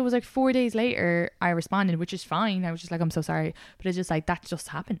 So it was like 4 days later I responded, which is fine. I was just like, I'm so sorry. But it's just like, that just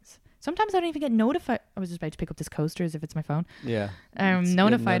happens. Sometimes I don't even get notified. I was just about to pick up this coaster as if it's my phone. Yeah.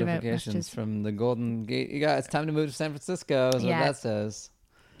 Notified about notifications from the Golden Gate. It's time to move to San Francisco is what that says.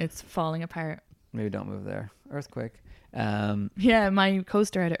 It's falling apart. Maybe don't move there. Earthquake. Yeah, my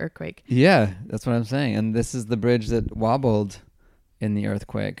coaster had an earthquake. Yeah, that's what I'm saying. And this is the bridge that wobbled in the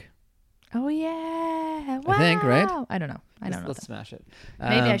earthquake. Oh yeah. Wow. I think, right? I don't know. Let's smash it.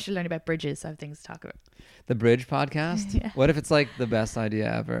 Maybe I should learn about bridges, so I have things to talk about. The Bridge podcast? Yeah. What if it's like the best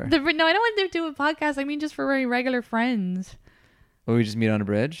idea ever? No, I don't want to do a podcast. I mean, just for very regular friends. Will we just meet on a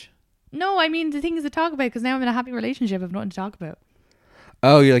bridge? No, I mean the things to talk about, because now I'm in a happy relationship. I have nothing to talk about.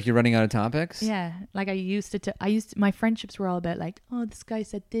 Oh, you're running out of topics? Yeah. Like my friendships were all about like, oh, this guy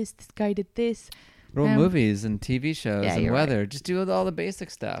said this guy did this. Movies and TV shows and weather. Right. Just do all the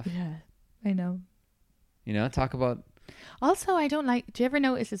basic stuff. Yeah, I know. Talk about. Also, I don't like, do you ever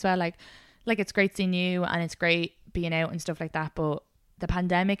notice as well, like it's great seeing you and it's great being out and stuff like that, but the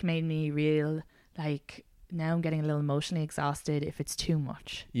pandemic made me real, like, now I'm getting a little emotionally exhausted if it's too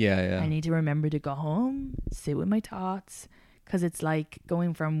much. Yeah. I need to remember to go home, sit with my thoughts, because it's like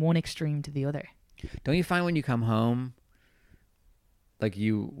going from one extreme to the other. Don't you find when you come home, like,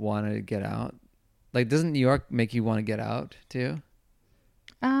 you want to get out? Like, doesn't New York make you want to get out too?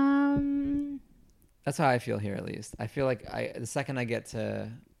 That's how I feel here, at least. I feel like the second I get to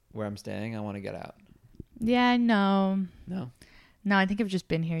where I'm staying, I want to get out. Yeah, no. No. I think I've just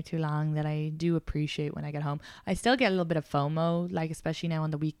been here too long that I do appreciate when I get home. I still get a little bit of FOMO, like especially now on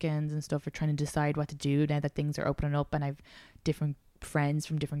the weekends and stuff, for trying to decide what to do now that things are opening up and I've different friends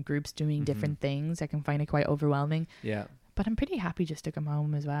from different groups doing different things. I can find it quite overwhelming. Yeah. But I'm pretty happy just to come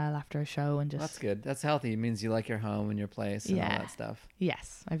home as well after a show and just... That's good. That's healthy. It means you like your home and your place and all that stuff.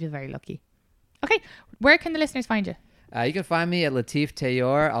 Yes, I feel very lucky. Okay, where can the listeners find you? You can find me at Latif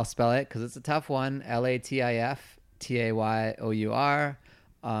Tayour. I'll spell it because it's a tough one. Latif Tayour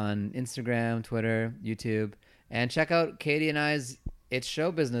on Instagram, Twitter, YouTube. And check out Katie and I's It's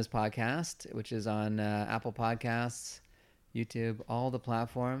Show Business podcast, which is on Apple Podcasts, YouTube, all the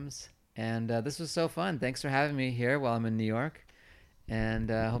platforms. And this was so fun. Thanks for having me here while I'm in New York. And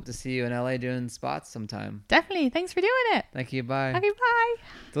hope to see you in LA doing spots sometime. Definitely. Thanks for doing it. Thank you. Bye. Okay, bye.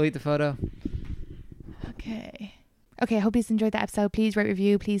 Delete the photo. Okay, I hope you enjoyed that episode. Please rate,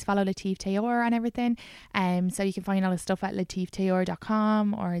 review. Please follow Latif Tayour on everything. So you can find all his stuff at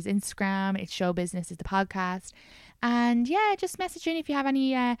latiftayour.com or his Instagram. It's Show Business is the podcast. And yeah, just message in if you have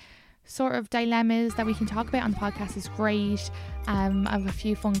any sort of dilemmas that we can talk about on the podcast. Is great. I have a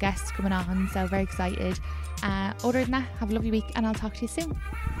few fun guests coming on, so very excited. Other than that, have a lovely week and I'll talk to you soon.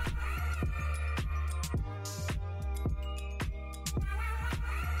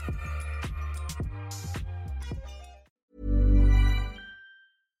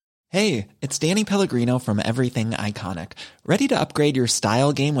 Hey, it's Danny Pellegrino from Everything Iconic. Ready to upgrade your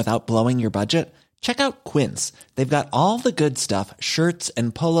style game without blowing your budget? Check out Quince. They've got all the good stuff, shirts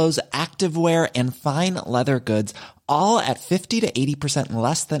and polos, activewear, and fine leather goods, all at 50 to 80%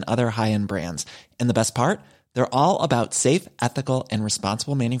 less than other high-end brands. And the best part? They're all about safe, ethical, and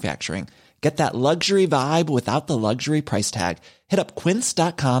responsible manufacturing. Get that luxury vibe without the luxury price tag. Hit up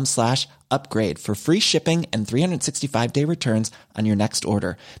quince.com/upgrade for free shipping and 365-day returns on your next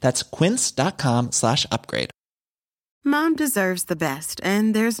order. That's quince.com/upgrade. Mom deserves the best,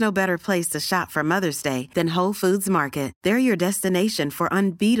 and there's no better place to shop for Mother's Day than Whole Foods Market. They're your destination for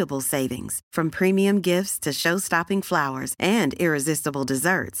unbeatable savings, from premium gifts to show-stopping flowers and irresistible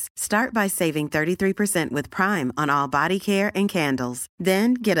desserts. Start by saving 33% with Prime on all body care and candles.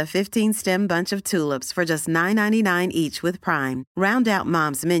 Then get a 15-stem bunch of tulips for just $9.99 each with Prime. Round out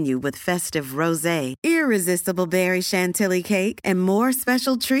Mom's menu with festive rosé, irresistible berry chantilly cake, and more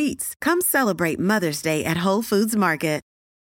special treats. Come celebrate Mother's Day at Whole Foods Market.